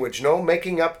level language, no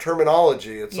making up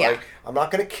terminology. It's like, I'm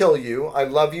not going to kill you. I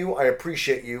love you. I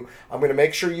appreciate you. I'm going to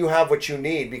make sure you have what you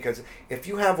need, because if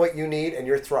you have what you need and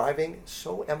you're thriving,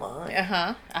 so am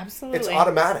I. Absolutely. It's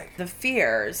automatic. The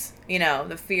fears,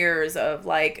 the fears of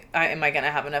like, am I going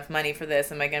to have enough money for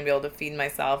this? Am I going to be able to feed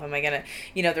myself? Am I going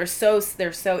to,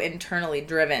 they're so internally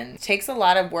driven. It takes a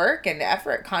lot of work and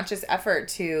effort, conscious effort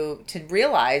to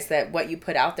realize that what you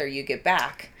put out there, you get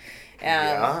back.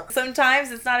 Sometimes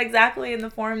it's not exactly in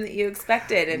the form that you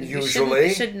expected, and usually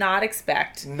you should not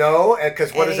expect. No,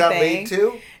 because what does that lead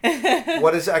to?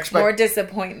 What is More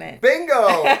disappointment.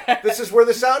 Bingo! This is where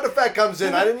the sound effect comes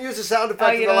in. I didn't use the sound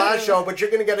effect in the last show, but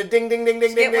you're going to get a ding, ding, ding,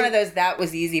 ding, ding. Get one of those "that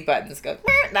was easy" buttons. Go.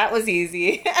 That was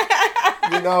easy.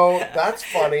 That's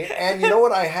funny. And you know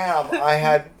what I have? I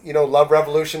had Love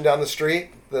Revolution down the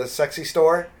street, the sexy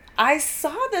store. I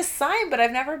saw the sign, but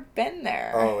I've never been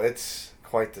there. Oh, it's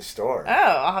quite the store. Oh,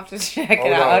 I'll have to check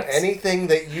it out. Anything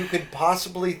that you could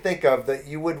possibly think of that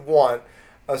you would want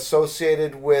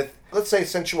associated with, let's say,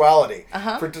 sensuality.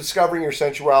 For discovering your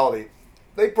sensuality.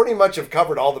 They pretty much have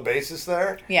covered all the bases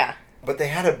there. Yeah. But they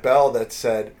had a bell that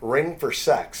said, "Ring for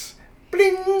sex."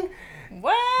 Bling!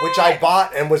 What? Which I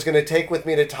bought and was going to take with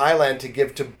me to Thailand to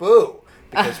give to Boo.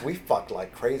 Because we fucked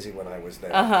like crazy when I was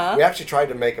there. We actually tried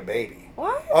to make a baby.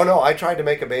 What? Oh, no, I tried to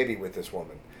make a baby with this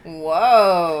woman.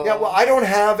 Whoa. Yeah, well, I don't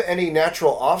have any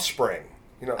natural offspring.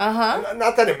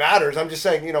 Not that it matters. I'm just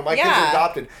saying, my kids are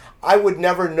adopted. I would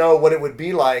never know what it would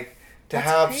be like to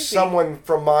have someone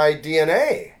from my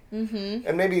DNA.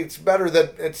 And maybe it's better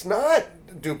that it's not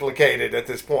duplicated at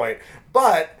this point.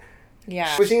 But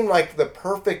she seemed like the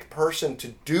perfect person to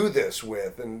do this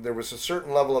with. And there was a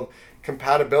certain level of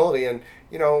compatibility. And,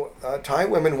 Thai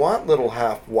women want little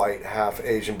half white, half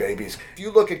Asian babies. If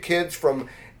you look at kids from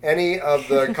any of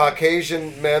the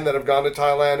Caucasian men that have gone to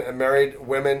Thailand and married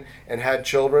women and had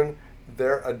children,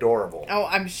 they're adorable. Oh,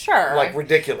 I'm sure. Like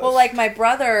ridiculous. Well, like my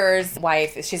brother's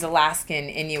wife, she's Alaskan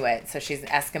Inuit, so she's an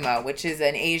Eskimo, which is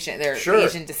an Asian. They're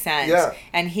Asian descent. Yeah.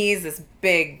 And he's this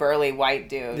big, burly white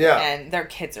dude. Yeah. And their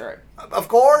kids are of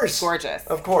course gorgeous.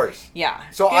 Of course. Yeah.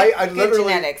 So good, I literally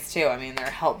good genetics too. I mean,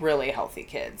 they're really healthy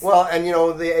kids. Well, and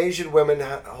the Asian women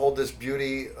hold this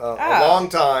beauty a long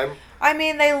time. I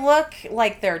mean, they look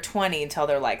like they're 20 until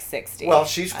they're like 60. Well,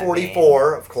 she's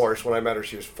 44, of course. When I met her,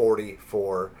 she was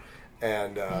 44.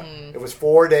 And it was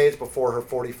 4 days before her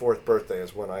 44th birthday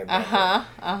is when I met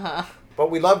her.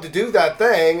 But we love to do that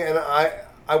thing, and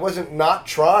I wasn't not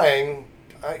trying.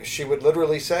 She would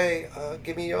literally say,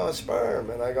 "Give me your sperm."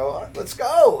 And I go, "Let's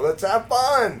go. Let's have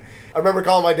fun." I remember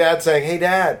calling my dad saying, "Hey,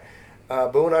 Dad,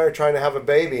 Boo and I are trying to have a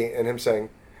baby." And him saying,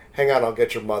 "Hang on, I'll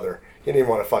get your mother." He didn't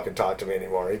even want to fucking talk to me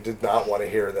anymore. He did not want to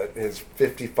hear that his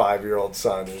 55-year-old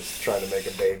son is trying to make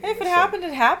a baby. If it happened,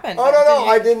 it happened. Oh, no,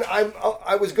 I didn't.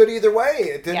 I was good either way.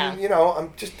 It didn't,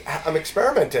 I'm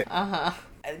experimenting.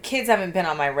 Kids haven't been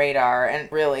on my radar,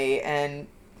 and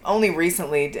only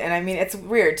recently, and I mean, it's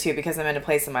weird too, because I'm in a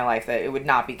place in my life that it would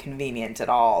not be convenient at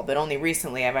all, but only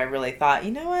recently have I really thought,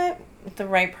 you know what, with the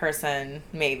right person,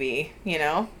 maybe,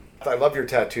 I love your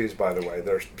tattoos, by the way.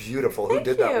 They're beautiful. Who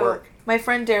did that work? My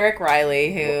friend Derek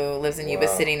Riley, who lives in Yuba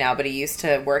City now, but he used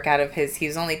to work out of he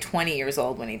was only 20 years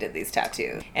old when he did these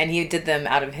tattoos. And he did them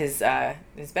out of his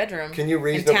bedroom. Can you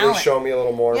reasonably show me a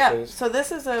little more, please? So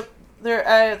this is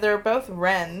they're both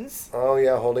wrens. Oh,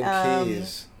 yeah, holding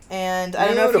keys. And I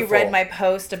don't know if you read my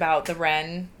post about the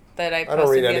wren that I posted. I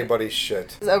don't read anybody's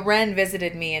shit. A wren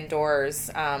visited me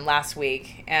indoors last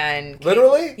week. And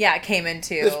literally? Yeah, it came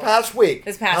into... This past week?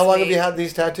 How long have you had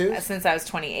these tattoos? Since I was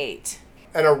 28.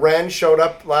 And a wren showed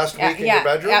up last week in your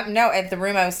bedroom? No, at the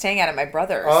room I was staying at my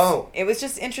brother's. Oh. It was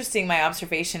just interesting, my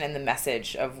observation and the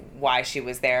message of why she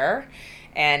was there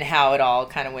and how it all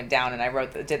kind of went down. And I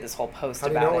did this whole post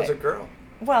about it. How do you know it was a girl?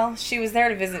 Well, she was there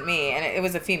to visit me, and it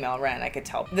was a female wren, I could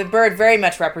tell. The bird very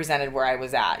much represented where I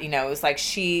was at. It was like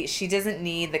she doesn't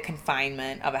need the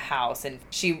confinement of a house, and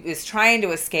she is trying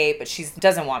to escape, but she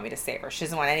doesn't want me to save her. She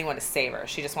doesn't want anyone to save her.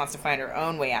 She just wants to find her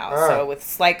own way out. So with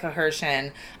slight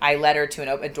coercion, I led her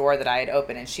to a door that I had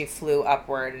opened, and she flew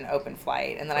upward in open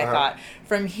flight. And then I thought,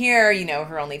 from here,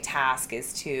 her only task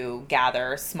is to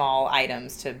gather small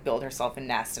items to build herself a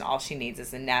nest, and all she needs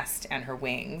is a nest and her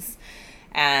wings.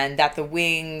 And that the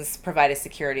wings provide a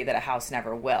security that a house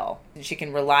never will. She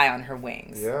can rely on her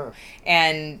wings. Yeah.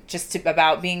 And just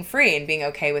about being free and being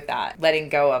okay with that. Letting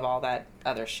go of all that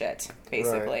other shit,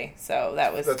 basically. Right. So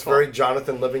that's cool. Very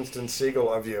Jonathan Livingston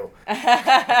Seagull of you.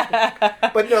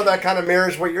 But no, that kind of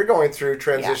mirrors what you're going through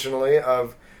transitionally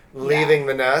of leaving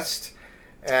the nest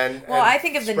Well, I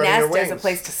think of the spreading your nest as a wings.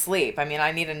 place to sleep. I mean,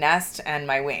 I need a nest and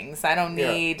my wings. I don't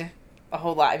Yeah. need a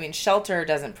whole lot. I mean, shelter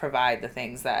doesn't provide the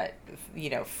things that,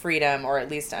 freedom, or at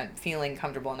least feeling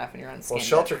comfortable enough in your own skin. Well,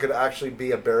 shelter could actually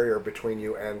be a barrier between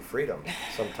you and freedom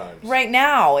sometimes. Right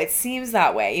now, it seems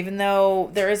that way, even though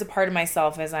there is a part of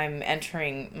myself as I'm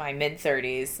entering my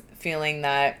mid-30s feeling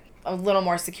that a little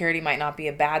more security might not be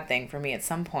a bad thing for me at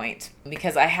some point,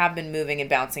 because I have been moving and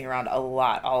bouncing around a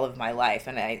lot all of my life.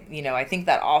 And I think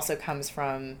that also comes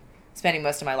from spending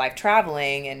most of my life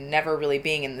traveling and never really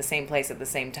being in the same place at the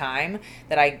same time,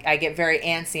 that I get very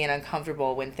antsy and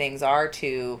uncomfortable when things are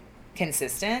too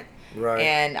consistent. Right.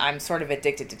 And I'm sort of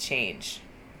addicted to change,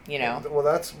 Well,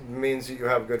 that means that you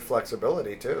have good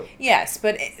flexibility too. Yes,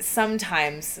 but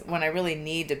sometimes when I really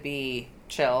need to be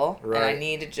chill and I Right.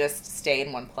 need to just stay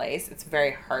in one place, it's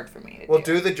very hard for me to Well,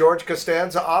 do. do the George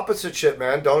Costanza opposite shit,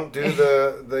 man. Don't do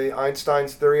the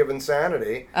Einstein's theory of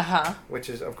insanity, Uh-huh. which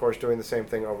is, of course, doing the same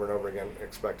thing over and over again,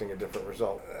 expecting a different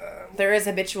result. There is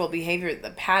habitual behavior,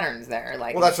 the patterns there.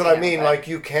 Like, Well, that's what I mean. but- Like,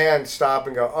 you can stop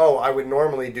and go, oh, I would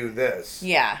normally do this.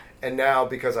 Yeah. And now,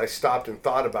 because I stopped and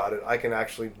thought about it, I can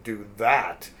actually do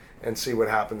that and see what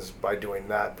happens by doing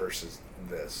that versus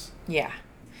this. Yeah.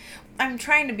 I'm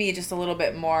trying to be just a little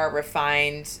bit more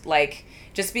refined. Like,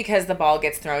 just because the ball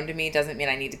gets thrown to me doesn't mean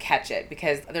I need to catch it,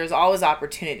 because there's always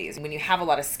opportunities. When you have a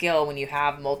lot of skill, when you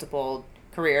have multiple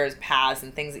careers, paths,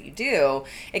 and things that you do,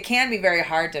 it can be very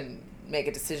hard to make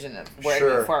a decision of where to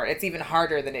Sure. move forward. It's even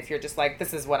harder than if you're just like,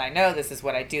 this is what I know, this is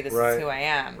what I do, this Right. is who I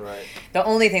am. Right. The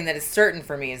only thing that is certain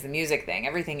for me is the music thing.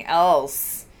 Everything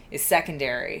else is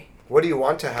secondary. What do you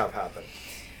want to have happen?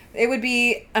 It would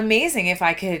be amazing if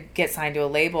I could get signed to a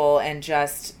label and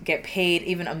just get paid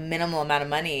even a minimal amount of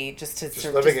money just to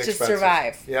Living just expenses.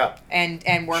 survive. Yeah.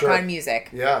 And work Sure. on music.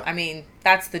 Yeah. I mean,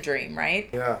 that's the dream, right?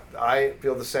 Yeah, I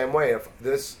feel the same way. If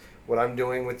what I'm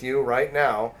doing with you right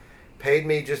now, paid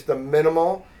me just the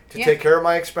minimal to Yeah. take care of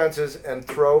my expenses and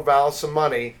throw Val some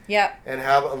money Yep. and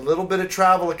have a little bit of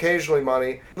travel occasionally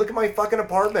money. Look at my fucking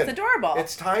apartment. It's adorable.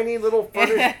 It's tiny little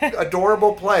furnished,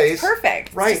 adorable place.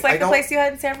 Perfect. Right. Just like I the don't- place you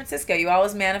had in San Francisco. You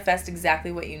always manifest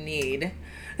exactly what you need.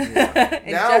 and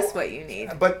Now- just what you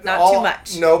need. But not too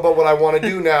much. No, but what I want to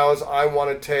do now is I want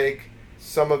to take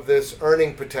some of this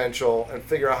earning potential and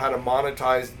figure out how to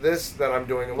monetize this that I'm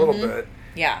doing a little Mm-hmm. bit.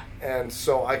 Yeah. And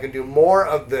so I can do more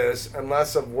of this and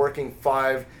less of working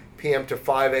 5 p.m. to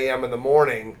 5 a.m. in the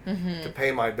morning Mm-hmm. to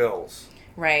pay my bills.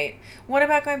 Right. What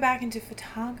about going back into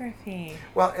photography?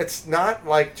 Well, it's not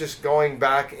like just going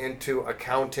back into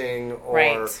accounting or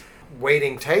Right.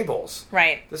 waiting tables.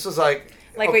 Right. This is like...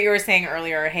 Like what you were saying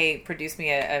earlier, hey, produce me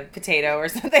a potato or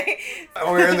something.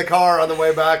 We were in the car on the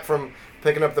way back from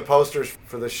picking up the posters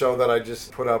for the show that I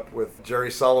just put up with Jerry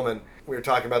Sullivan. We were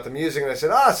talking about the music, and I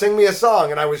said, sing me a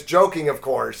song. And I was joking, of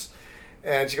course.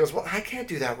 And she goes, well, I can't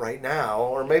do that right now.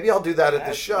 Or maybe I'll do that at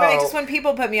the show. Right, just when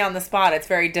people put me on the spot, it's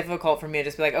very difficult for me to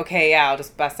just be like, okay, yeah, I'll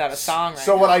just bust out a song right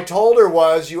So now. what I told her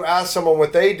was, you ask someone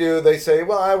what they do, they say,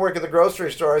 well, I work at the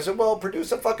grocery store. I said, well,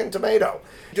 produce a fucking tomato.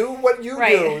 Do what you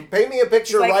Right. do. Paint me a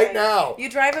picture Like, right now. You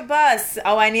drive a bus.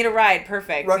 Oh, I need a ride.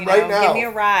 Perfect. Right, you know, right now. Give me a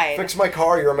ride. Fix my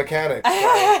car. You're a mechanic.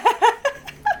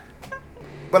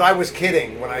 But I was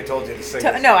kidding when I told you to sing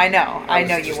it. No, I know. I was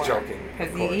know you just weren't. joking, of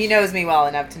Because course. he knows me well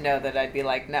enough to know that I'd be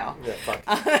like, no. Yeah, fuck.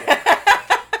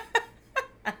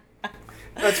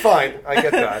 That's fine. I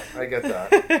get that. I get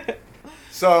that.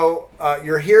 So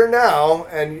you're here now,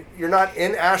 and you're not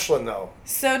in Ashland, though.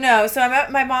 So no, so I'm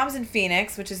at my mom's in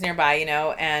Phoenix, which is nearby,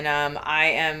 and I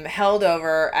am held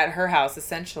over at her house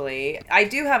essentially. I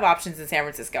do have options in San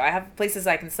Francisco. I have places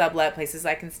I can sublet, places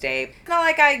I can stay. It's not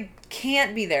like I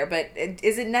can't be there, but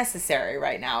is it necessary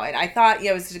right now? And I thought,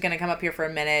 I was just going to come up here for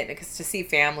a minute because to see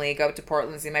family, go up to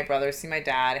Portland, see my brother, see my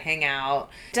dad, hang out.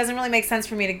 It doesn't really make sense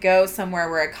for me to go somewhere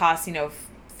where it costs,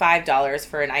 $5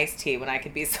 for an iced tea when I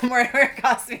could be somewhere where it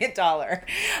costs me $1.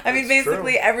 I mean, That's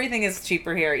basically true. everything is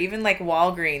cheaper here. Even like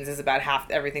Walgreens is about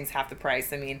everything's half the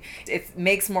price. I mean, it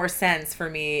makes more sense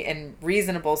for me and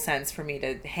reasonable sense for me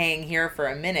to hang here for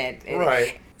a minute.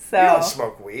 Right. So You don't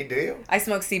smoke weed, do you? I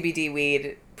smoke CBD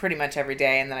weed pretty much every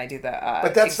day, and then I do the.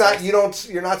 But that's tinctures. not.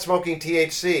 You're not smoking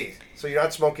THC, so you're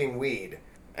not smoking weed.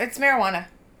 It's marijuana.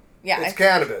 Yeah, It's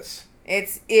cannabis.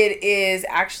 It is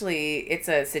actually, it's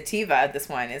a sativa. This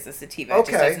one is a sativa. It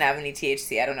Okay. just doesn't have any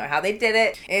THC. I don't know how they did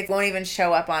it. It won't even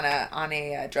show up on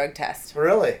a drug test.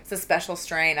 Really? It's a special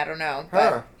strain. I don't know. Huh.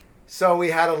 But So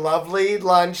we had a lovely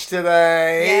lunch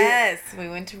today. yes, we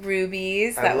went to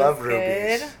Ruby's. I That love was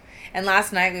Ruby's. good. And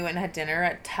last night we went and had dinner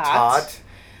at Tot. Tot.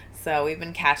 So we've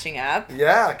been catching up.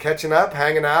 Yeah, catching up,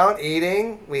 hanging out,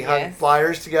 eating. We hung Yes.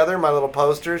 flyers together, my little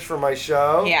posters for my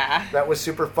show. Yeah. That was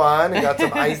super fun. And got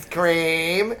some ice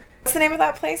cream. What's the name of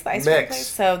that place? The ice cream Mix. place?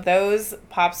 So those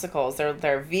popsicles,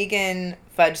 they're vegan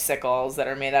fudgesicles that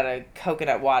are made out of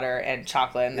coconut water and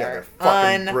chocolate, and Yeah, they're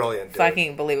fucking brilliant, dude.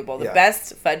 fucking believable. The Yeah.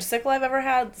 best fudgesicle I've ever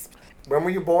had. When were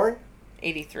you born?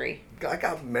 83, I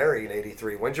got married in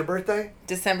 83. When's your birthday?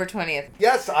 December 20th.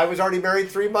 Yes, I was already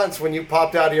married 3 months when you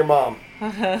popped out of your mom.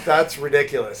 That's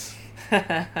ridiculous.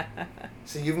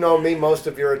 So you've known me most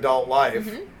of your adult life.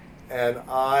 Mm-hmm. And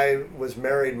I was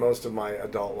married most of my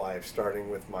adult life, starting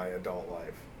with my adult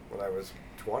life when I was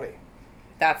 20.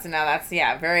 That's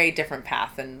very different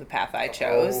path than the path I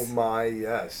chose. Oh my,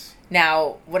 yes.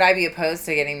 Now, would I be opposed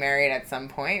to getting married at some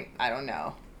point? I don't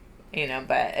know.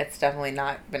 But it's definitely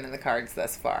not been in the cards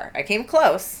thus far. I came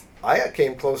close. I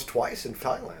came close twice in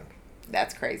Thailand.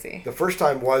 That's crazy. The first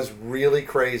time was really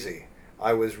crazy.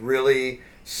 I was really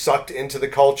sucked into the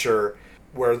culture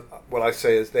where what I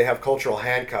say is they have cultural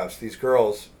handcuffs. These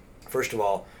girls, first of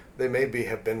all, they maybe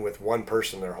have been with one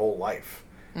person their whole life.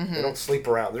 Mm-hmm. They don't sleep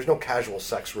around. There's no casual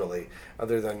sex really,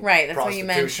 other than Right, that's what you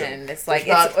prostitution. mentioned. It's like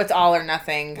There's it's all or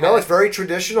nothing. No, it's very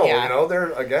traditional. Yeah.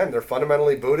 They're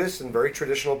fundamentally Buddhist and very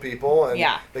traditional people, and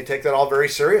Yeah. they take that all very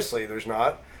seriously. There's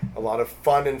not a lot of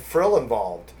fun and frill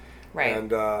involved. Right.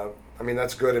 And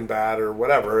that's good and bad or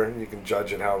whatever. You can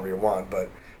judge it however you want. But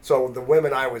so the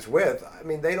women I was with,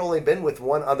 they'd only been with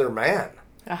one other man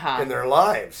in their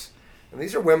lives. And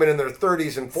these are women in their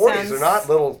 30s and 40s. They're not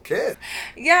little kids.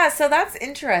 Yeah, so that's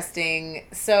interesting.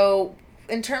 So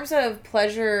in terms of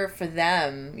pleasure for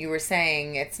them, you were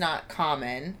saying it's not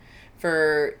common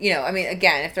for,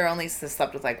 again, if they're only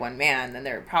slept with like one man, then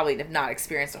they're probably have not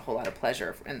experienced a whole lot of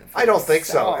pleasure. I don't think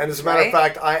so. themselves, And as a matter of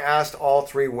right? fact, I asked all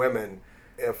three women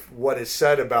if what is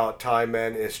said about Thai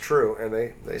men is true. And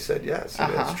they said, yes, it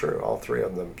is true. All three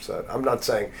of them said. I'm not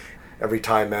saying every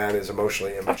Thai man is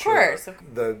emotionally immature. Of course.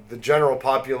 The general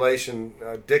population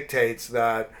dictates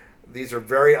that these are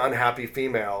very unhappy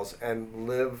females and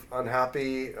live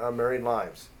unhappy married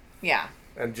lives. Yeah.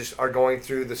 And just are going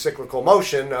through the cyclical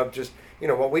motion of just,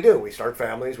 what we do. We start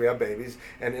families, we have babies,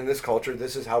 and in this culture,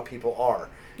 this is how people are.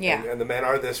 Yeah. And the men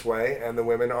are this way, and the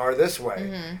women are this way.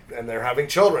 Mm-hmm. And they're having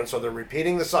children, so they're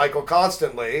repeating the cycle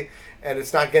constantly, and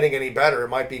it's not getting any better. It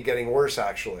might be getting worse,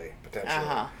 actually,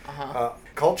 potentially.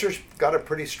 Culture's got a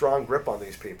pretty strong grip on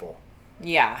these people.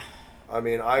 Yeah. I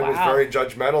was very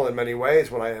judgmental in many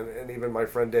ways and even my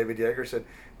friend David Yeager said,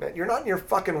 man, you're not in your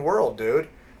fucking world, dude.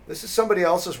 This is somebody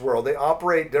else's world. They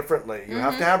operate differently. You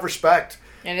have to have respect.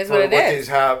 It is for what it is.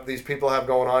 These people have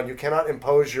going on. You cannot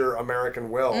impose your American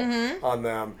will on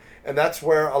them. And that's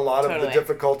where a lot of the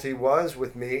difficulty was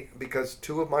with me, because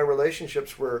two of my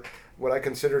relationships were what I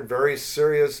considered very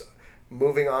serious,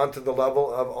 moving on to the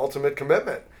level of ultimate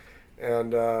commitment.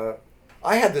 And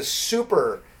I had this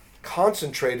super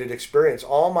concentrated experience.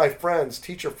 All my friends,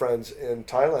 teacher friends in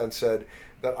Thailand said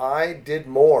that I did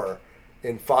more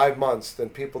in 5 months than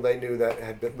people they knew that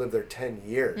had lived there 10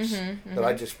 years. That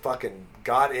I just fucking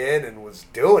got in and was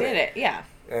doing it. Did it, yeah.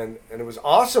 And it was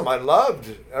awesome. I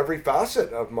loved every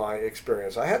facet of my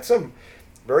experience. I had some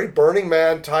very Burning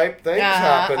Man type things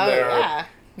happen there. Yeah.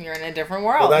 You're in a different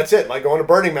world. Well, that's it. Like going to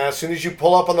Burning Man, as soon as you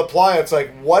pull up on the playa, it's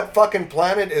like, what fucking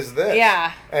planet is this?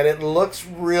 Yeah. And it looks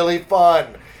really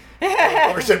fun. And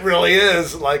of course, it really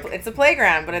is. Like it's a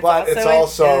playground, but it's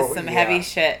also some heavy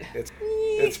shit.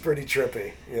 It's pretty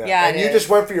trippy. Yeah. Yeah, and you just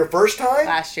went for your first time?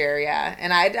 Last year, yeah.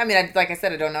 And I like I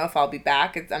said, I don't know if I'll be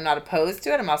back. I'm not opposed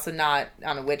to it. I'm also not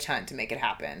on a witch hunt to make it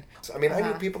happen. I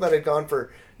knew people that had gone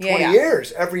for 20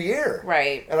 years, every year.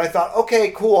 Right. And I thought,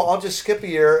 okay, cool, I'll just skip a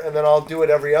year and then I'll do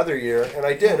it every other year. And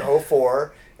I did,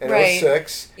 04 and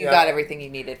 06. You got everything you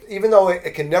needed. Even though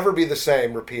it can never be the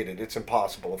same repeated. It's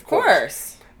impossible, of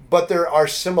course. But there are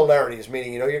similarities,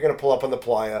 meaning, you're going to pull up on the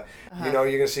playa. You're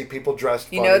going to see people dressed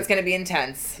funny. It's going to be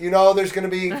intense. There's going to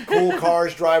be cool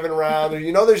cars driving around.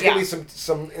 There's going to be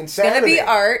some insanity. It's going to be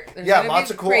art. There's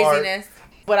lots of cool craziness. art.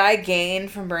 What I gained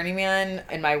from Burning Man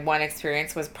in my one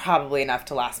experience was probably enough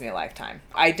to last me a lifetime.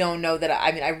 I don't know that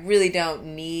I really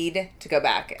don't need to go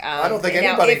back. I don't think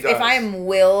anybody does. If I am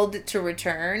willed to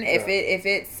return, if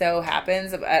it so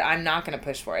happens, I'm not going to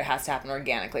push for it. It has to happen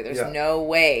organically. There's no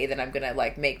way that I'm going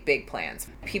to make big plans.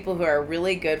 People who are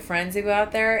really good friends who go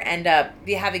out there end up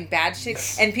having bad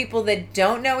shit, and people that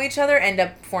don't know each other end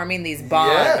up forming these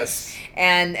bonds. Yes.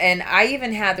 And I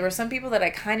even there were some people that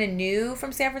I kind of knew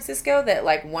from San Francisco that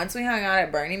once we hung out at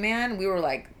Burning Man, we were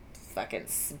fucking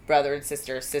brother and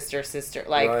sister.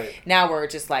 Like, Right. now we're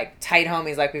just, like, tight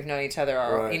homies, like we've known each other,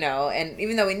 or, Right. you know, and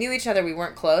even though we knew each other, we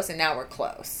weren't close, and now we're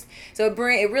close. So it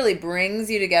really brings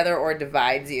you together or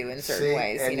divides you in certain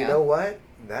ways, and you know? you know what?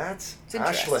 That's It's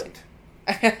interesting.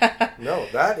 Ashland. No,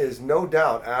 that is no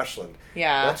doubt Ashland.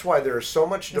 Yeah. That's why there is so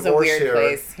much It's divorce a weird here.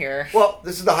 place here. Well,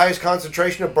 this is the highest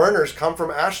concentration of burners come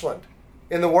from Ashland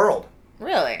in the world.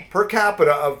 Really? Per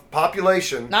capita of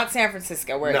population. Not San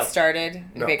Francisco, where No. it started,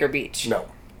 in No. Baker Beach. No,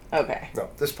 Okay. no.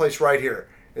 This place right here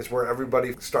is where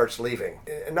everybody starts leaving.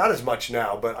 And not as much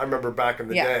now, but I remember back in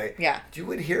the Yeah, day. yeah. You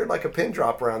would hear like a pin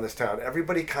drop around this town.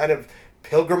 Everybody kind of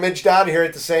pilgrimaged down here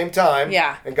at the same time.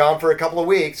 Yeah. And gone for a couple of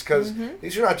weeks because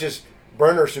these are not just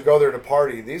burners who go there to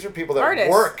party. These are people that Artists.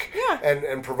 work Yeah.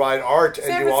 and provide art and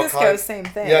San do all Francisco, kinds. same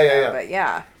thing. Yeah. But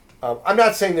yeah. I'm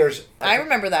not saying there's. I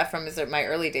remember that from my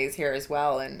early days here as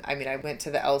well. And I mean, I went to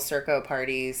the El Circo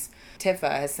parties.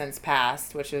 Tifa has since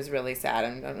passed, which was really sad. I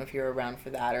don't know if you were around for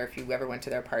that or if you ever went to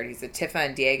their parties. But Tifa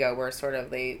and Diego were sort of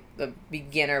the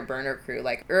beginner burner crew,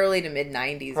 like early to mid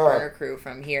 90s burner crew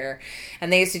from here.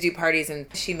 And they used to do parties, and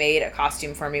she made a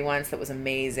costume for me once that was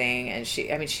amazing. And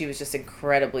she was just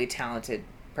incredibly talented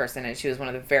person, and she was one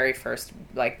of the very first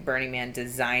like Burning Man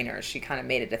designers. She kind of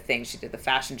made it a thing. She did the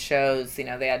fashion shows, you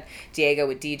know, they had Diego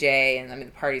with DJ, and I mean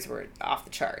the parties were off the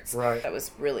charts. Right. That was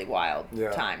really wild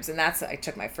times. And I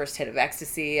took my first hit of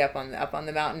ecstasy up on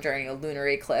the mountain during a lunar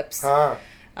eclipse. That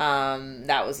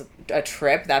was a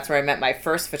trip. That's where I met my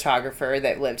first photographer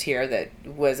that lived here that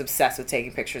was obsessed with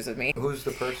taking pictures of me. Who's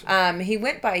the person? He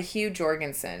went by Hugh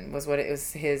Jorgensen, was what it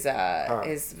was his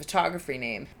photography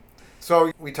name.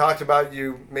 So we talked about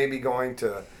you maybe going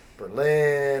to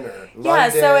Berlin or London. Yeah,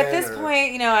 so at this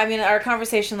point, you know, I mean, our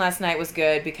conversation last night was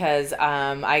good because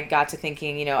I got to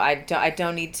thinking, you know, I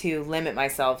don't need to limit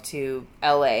myself to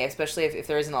LA, especially if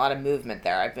there isn't a lot of movement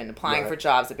there. I've been applying for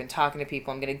jobs. I've been talking to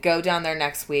people. I'm going to go down there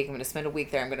next week. I'm going to spend a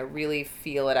week there. I'm going to really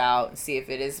feel it out and see if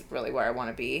it is really where I want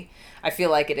to be. I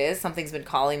feel like it is. Something's been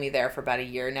calling me there for about a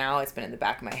year now. It's been in the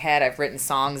back of my head. I've written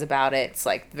songs about it. It's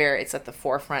like it's at the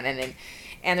forefront,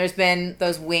 and there's been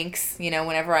those winks, you know,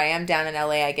 whenever I am down in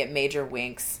LA, I get major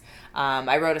winks.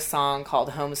 I wrote a song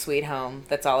called Home Sweet Home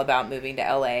that's all about moving to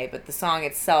LA, but the song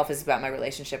itself is about my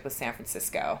relationship with San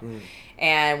Francisco.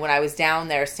 And when I was down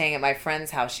there staying at my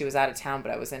friend's house, she was out of town,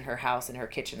 but I was in her house, in her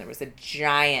kitchen. There was a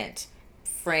giant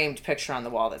framed picture on the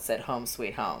wall that said Home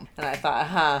Sweet Home. And I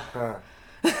thought,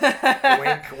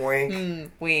 Wink,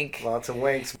 wink. Wink. Lots of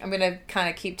winks. I'm going to kind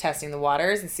of keep testing the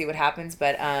waters and see what happens,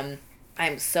 but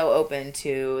I'm so open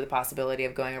to the possibility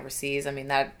of going overseas. I mean,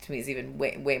 that to me is even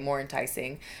way more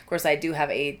enticing. Of course, I do have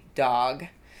a dog,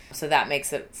 so that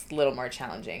makes it a little more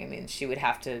challenging. I mean, she would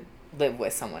have to live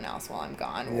with someone else while I'm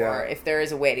gone, or if there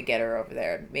is a way to get her over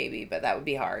there, maybe, but that would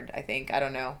be hard, I think. I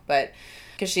don't know, but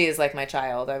because she is like my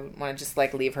child, I would want to just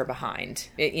like leave her behind,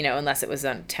 you know, unless it was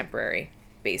on a temporary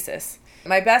basis.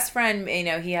 My best friend, you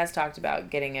know, he has talked about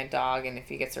getting a dog, and if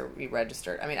he gets her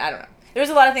re-registered, I mean, I don't know. There's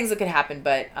a lot of things that could happen,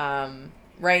 but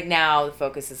right now the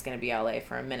focus is going to be LA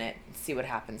for a minute. See what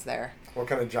happens there. What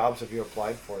kind of jobs have you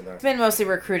applied for there? It's been mostly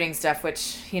recruiting stuff,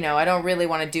 which, you know, I don't really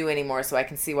want to do anymore, so I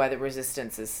can see why the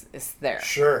resistance is there.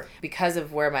 Sure. Because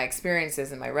of where my experience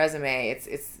is in my resume,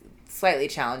 it's slightly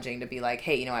challenging to be like,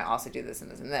 hey, you know, I also do this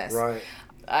and this and this. Right.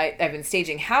 I've been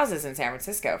staging houses in San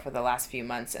Francisco for the last few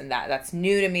months, and that's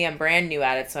new to me. I'm brand new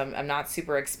at it, so I'm not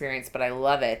super experienced, but I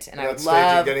love it. And I That's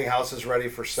love getting houses ready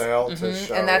for sale to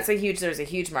show. and there's a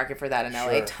huge market for that in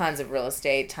LA. Sure. Tons of real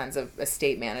estate, tons of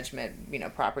estate management, you know,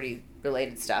 property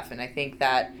related stuff. And I think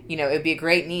that, you know, it'd be a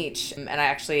great niche. And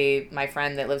my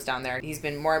friend that lives down there, he's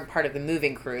been more part of the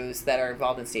moving crews that are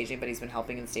involved in staging, but he's been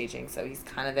helping in staging. So he's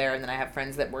kind of there. And then I have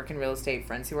friends that work in real estate,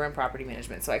 friends who are in property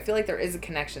management. So I feel like there is a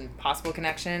possible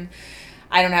connection.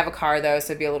 I don't have a car though,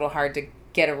 so it'd be a little hard to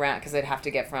get around because I'd have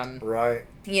to get from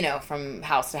from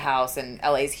house to house, and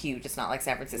LA's huge. It's not like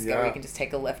San Francisco where you can just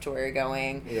take a lift to where you're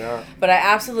going. Yeah. But I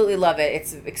absolutely love it.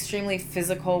 It's extremely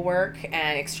physical work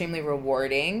and extremely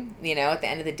rewarding. You know, at the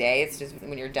end of the day, it's just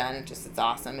when you're done, it's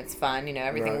awesome. It's fun. You know,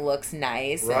 everything looks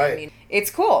nice. Right. And, I mean,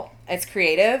 it's cool. It's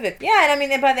creative. And I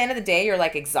mean, by the end of the day, you're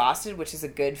like exhausted, which is a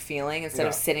good feeling. Instead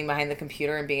of sitting behind the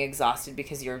computer and being exhausted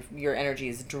because your energy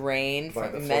is drained By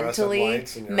the from fluorescent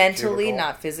lights in your mentally, cubicle.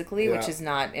 not physically, which is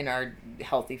not in our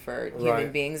healthy for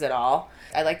human beings at all.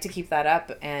 I like to keep that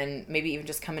up and maybe even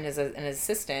just come in as an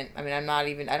assistant. I mean,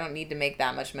 I don't need to make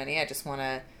that much money. I just want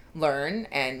to learn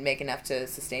and make enough to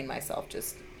sustain myself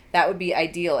just that would be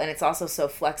ideal. And it's also so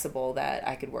flexible that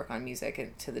I could work on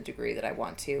music to the degree that I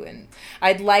want to. And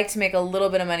I'd like to make a little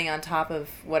bit of money on top of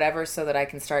whatever so that I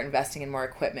can start investing in more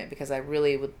equipment, because I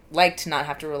really would like to not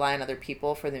have to rely on other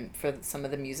people for some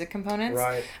of the music components.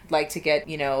 Right. I'd like to get,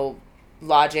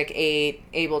 Logic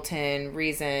 8, Ableton,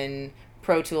 Reason,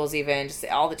 Pro Tools, even just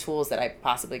all the tools that I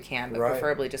possibly can, but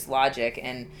preferably just Logic,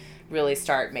 and really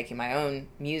start making my own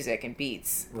music and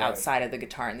beats outside of the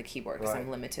guitar and the keyboard, because I'm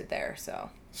limited there.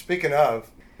 So speaking of,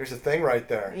 there's a thing right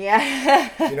there. Yeah.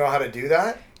 Do you know how to do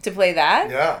that? To play that?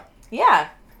 Yeah. Yeah.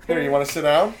 Here, you want to sit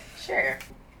down? Sure.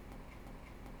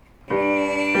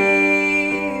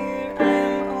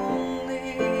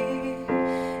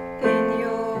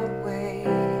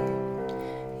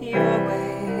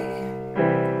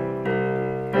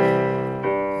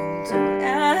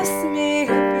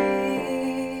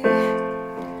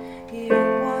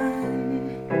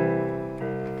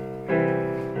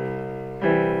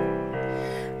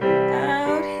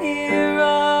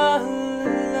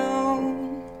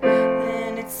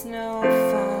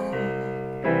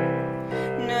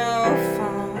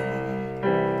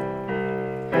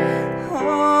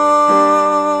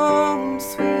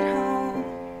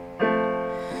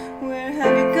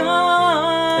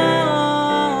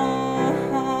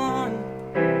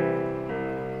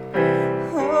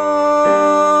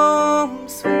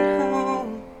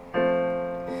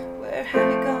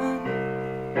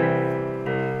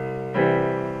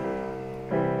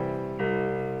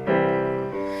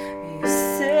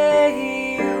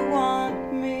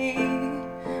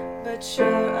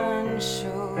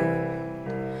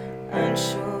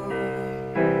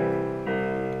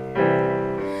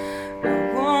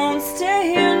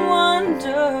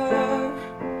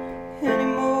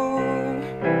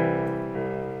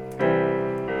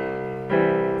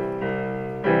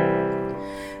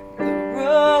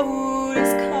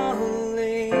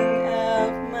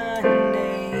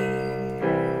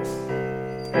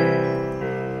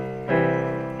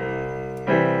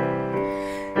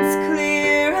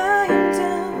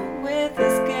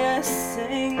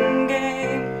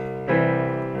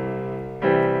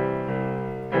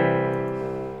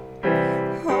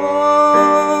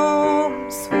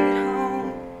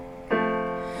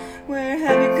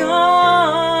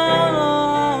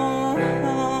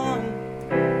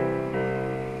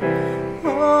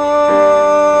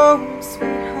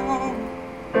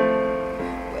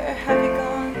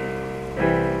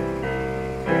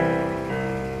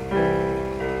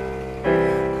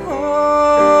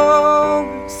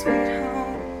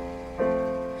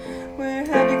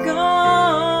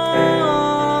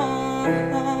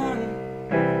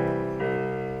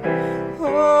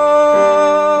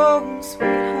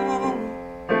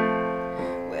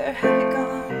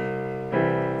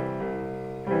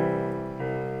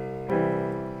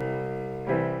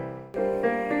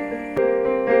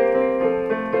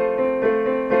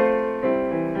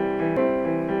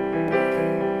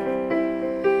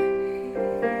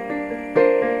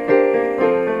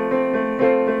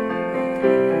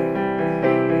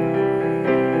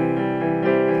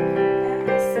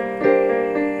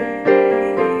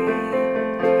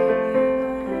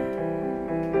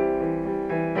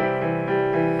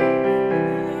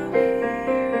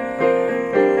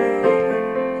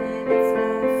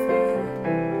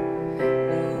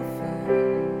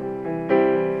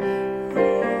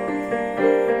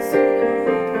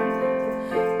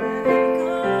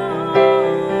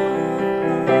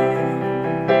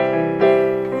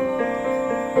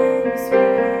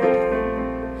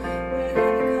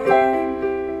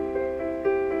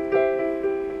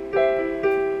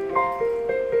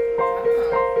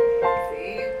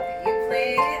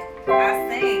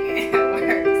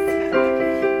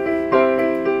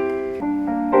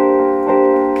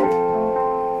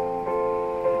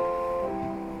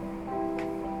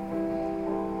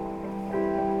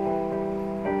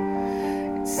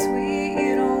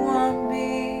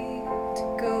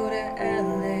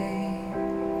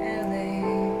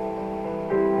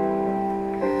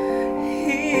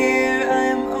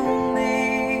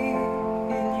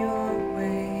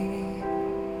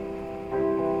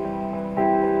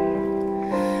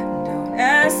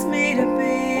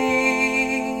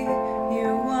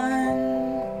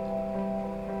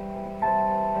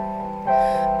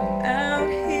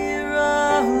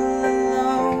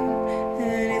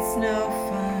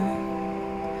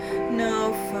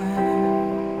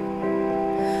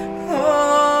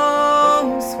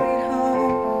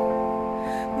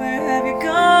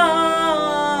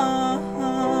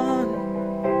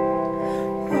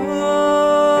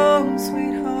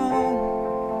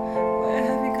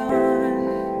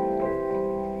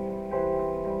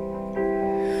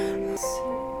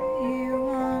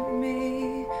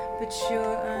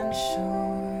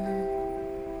 unsure.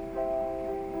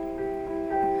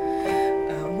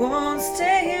 I won't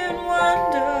stay and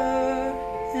wonder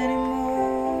anymore.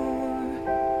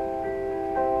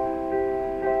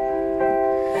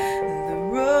 The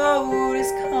road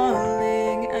is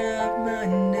calling out my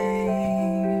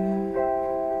name.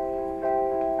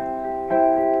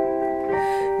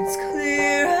 It's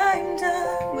clear I'm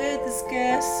done with this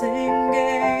guessing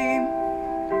game.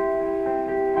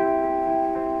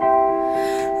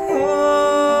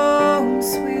 Home,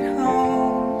 sweet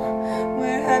home,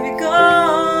 where have you gone?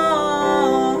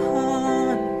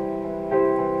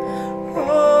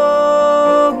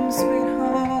 Home, sweet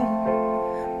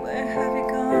home, where have you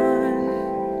gone?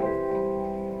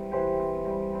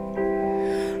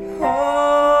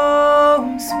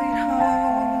 Home, sweet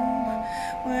home,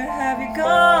 where have you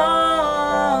gone?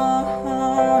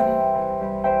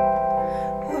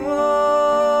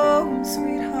 Home,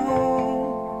 sweet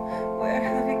home, where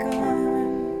have you gone?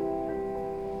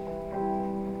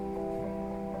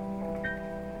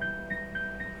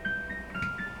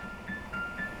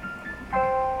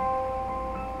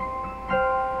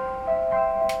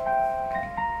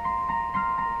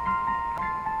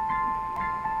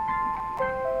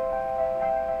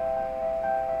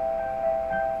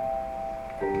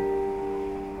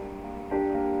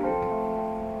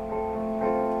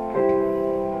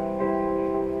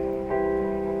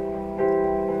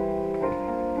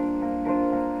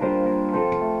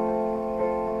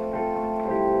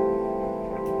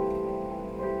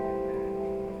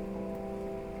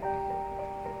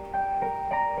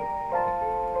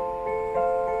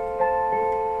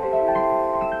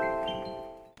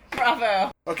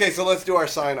 Bravo. Okay, so let's do our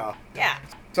sign off. Yeah.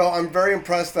 So I'm very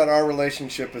impressed that our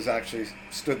relationship has actually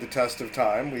stood the test of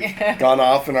time. We've gone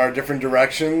off in our different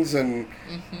directions and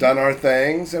done our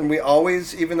things. And we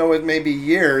always, even though it may be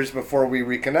years before we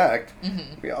reconnect,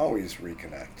 we always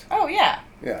reconnect. Oh, yeah.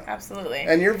 Yeah. Absolutely.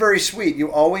 And you're very sweet.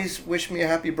 You always wish me a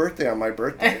happy birthday on my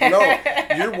birthday. No,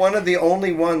 you're one of the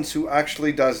only ones who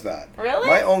actually does that. Really?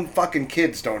 My own fucking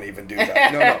kids don't even do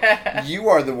that. No. You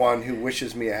are the one who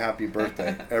wishes me a happy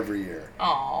birthday every year.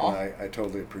 Aww. And I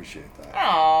totally appreciate that.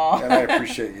 Aww. And I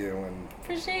appreciate you. And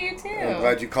Appreciate you too. I'm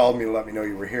glad you called me to let me know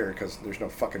you were here, because there's no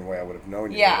fucking way I would have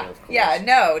known you were Yeah. here, of course. Yeah,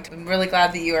 no. I'm really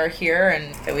glad that you are here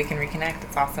and that we can reconnect.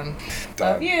 It's awesome.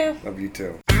 Done. Love you. Love you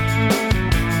too.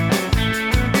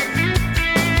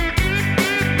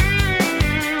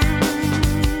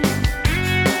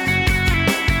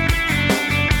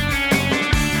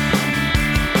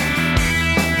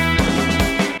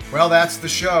 Well, that's the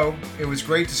show. It was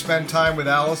great to spend time with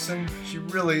Allison. She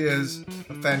really is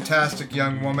a fantastic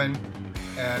young woman,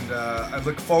 and I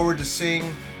look forward to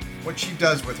seeing what she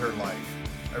does with her life.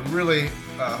 I really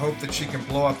hope that she can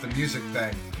blow up the music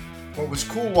thing. What was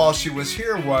cool while she was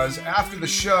here was, after the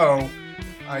show,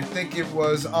 I think it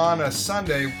was on a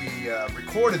Sunday, we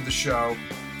recorded the show.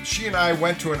 She and I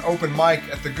went to an open mic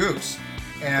at the Goose,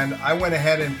 and I went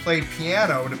ahead and played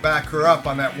piano to back her up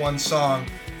on that one song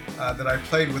that I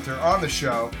played with her on the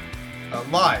show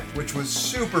live, which was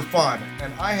super fun.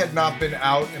 And I had not been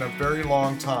out in a very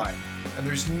long time. And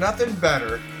there's nothing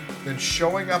better than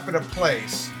showing up at a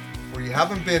place where you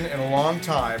haven't been in a long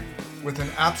time with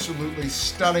an absolutely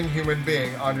stunning human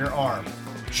being on your arm.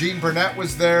 Gene Burnett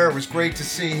was there. It was great to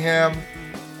see him.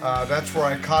 That's where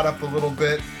I caught up a little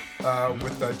bit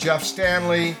with Jeff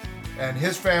Stanley, and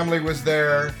his family was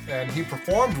there, and he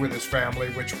performed with his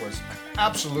family, which was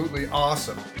absolutely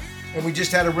awesome. And we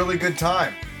just had a really good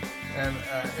time. And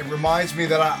it reminds me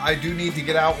that I do need to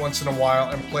get out once in a while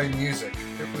and play music.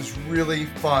 It was really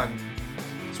fun.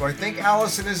 So I think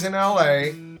Allison is in LA,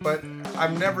 but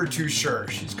I'm never too sure.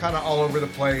 She's kind of all over the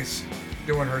place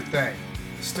doing her thing.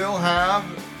 Still have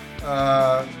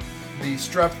the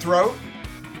strep throat,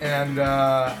 and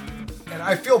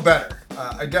I feel better.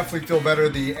 I definitely feel better.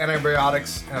 The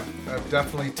antibiotics have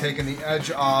definitely taken the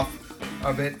edge off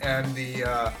of it, and the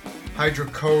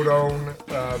hydrocodone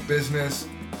business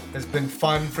has been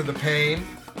fun for the pain,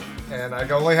 and I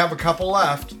only have a couple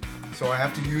left, so I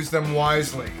have to use them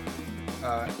wisely.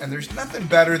 And there's nothing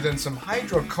better than some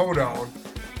hydrocodone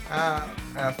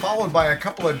followed by a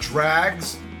couple of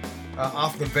drags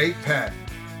off the vape pen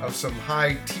of some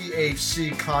high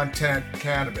THC content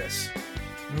cannabis.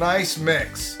 Nice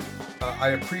mix. I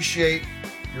appreciate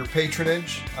your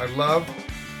patronage. I love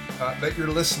that you're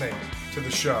listening to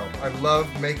the show. I love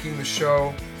making the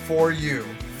show for you,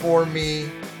 for me,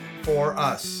 for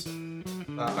us.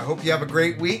 I hope you have a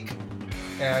great week,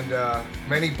 and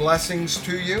many blessings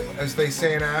to you, as they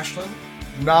say in Ashland.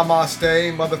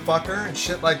 Namaste, motherfucker, and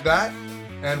shit like that.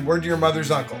 And word to your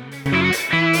mother's uncle.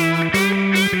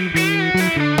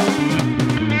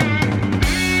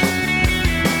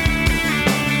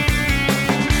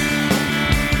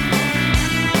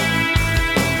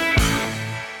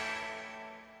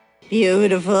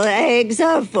 beautiful eggs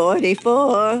are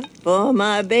 44, for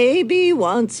my baby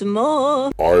once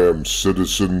more. I am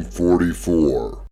Citizen 44.